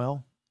going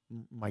well.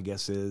 My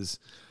guess is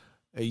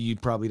you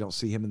probably don't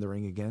see him in the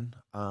ring again.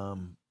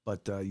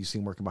 but you see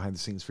him working behind the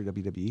scenes for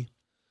WWE.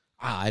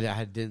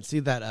 I didn't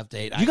see that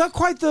update. You got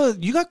quite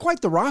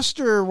the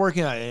roster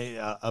working.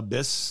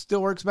 Abyss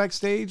still works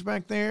backstage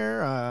back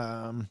there.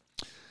 And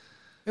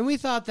we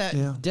thought that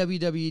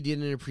WWE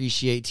didn't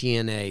appreciate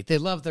TNA. They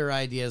love their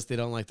ideas. They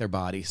don't like their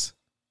bodies.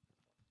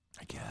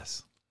 I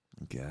guess.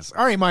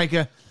 All right,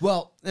 Micah.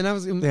 Well, and I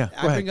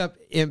bring up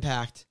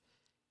Impact.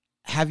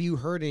 Have you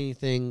heard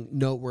anything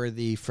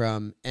noteworthy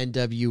from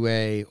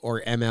NWA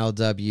or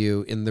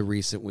MLW in the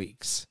recent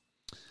weeks?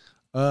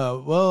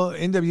 Well,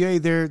 NWA,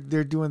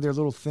 they're doing their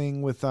little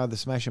thing with the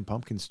Smashing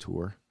Pumpkins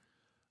tour,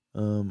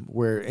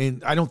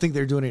 and I don't think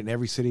they're doing it in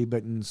every city,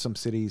 but in some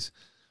cities.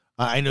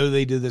 I know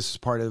they did this as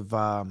part of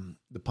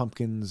the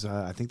Pumpkins,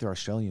 I think their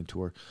Australian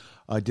tour,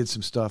 did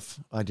some stuff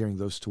during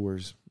those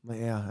tours.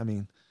 Yeah, I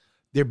mean,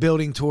 they're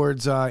building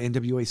towards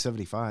NWA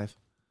 75.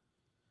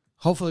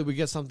 Hopefully we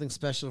get something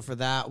special for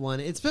that one.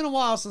 It's been a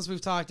while since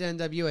we've talked to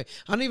NWA.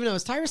 I don't even know.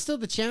 Is Tyrus still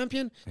the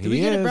champion? Did we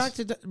get it back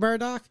to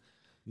Murdoch?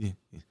 You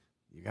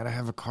got to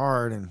have a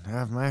card and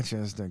have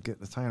matches to get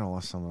the title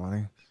off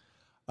somebody.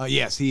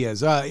 Yes, he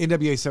is.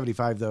 NWA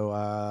 75, though,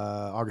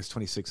 August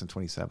 26th and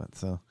 27th.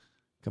 So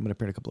coming up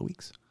here in a couple of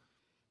weeks.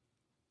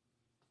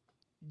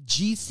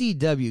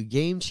 GCW,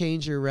 Game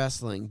Changer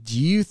Wrestling. Do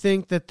you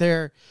think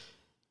that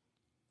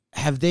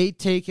have they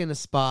taken a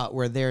spot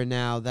where they're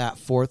now that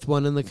fourth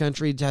one in the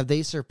country? Have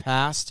they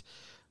surpassed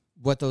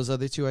what those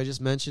other two I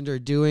just mentioned are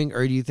doing?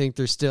 Or do you think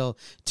they're still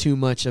too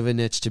much of a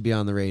niche to be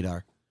on the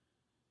radar?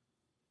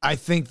 I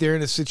think they're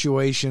in a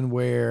situation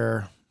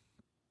where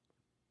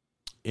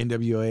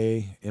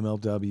NWA,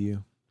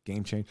 MLW,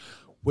 Game Change,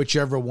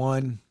 whichever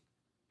one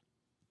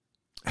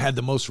had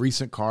the most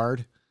recent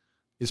card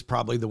is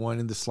probably the one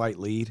in the slight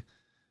lead.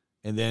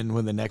 And then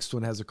when the next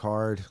one has a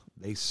card,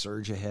 they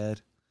surge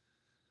ahead.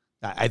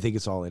 I think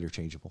it's all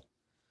interchangeable.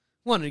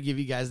 Wanted to give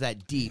you guys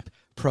that deep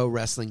pro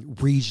wrestling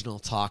regional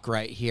talk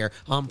right here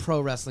on Pro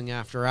Wrestling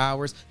After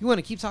Hours. You want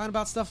to keep talking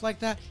about stuff like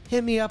that?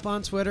 Hit me up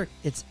on Twitter.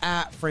 It's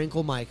at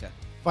Frankel Micah.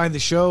 Find the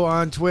show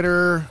on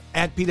Twitter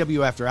at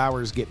PW After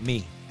Hours. Get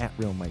me at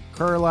Real Mike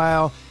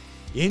Carlisle.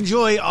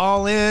 Enjoy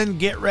All In.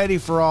 Get ready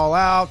for All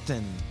Out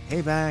and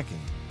Payback and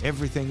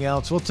everything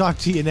else. We'll talk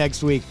to you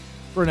next week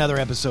for another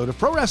episode of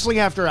Pro Wrestling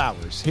After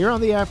Hours here on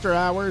the After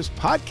Hours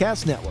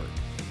Podcast Network.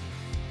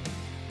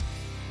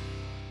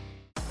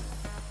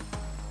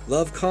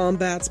 Love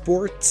combat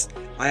sports?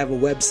 I have a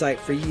website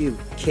for you,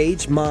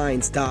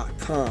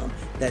 cageminds.com.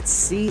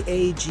 That's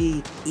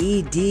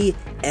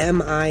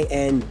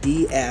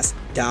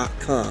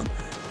CAGEDMINDS.com.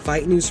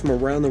 Fight news from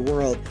around the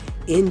world,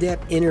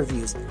 in-depth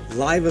interviews,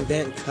 live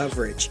event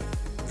coverage.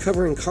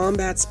 Covering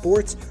combat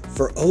sports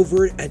for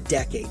over a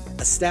decade.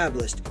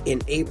 Established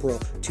in April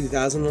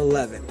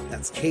 2011.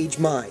 That's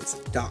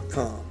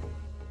cageminds.com.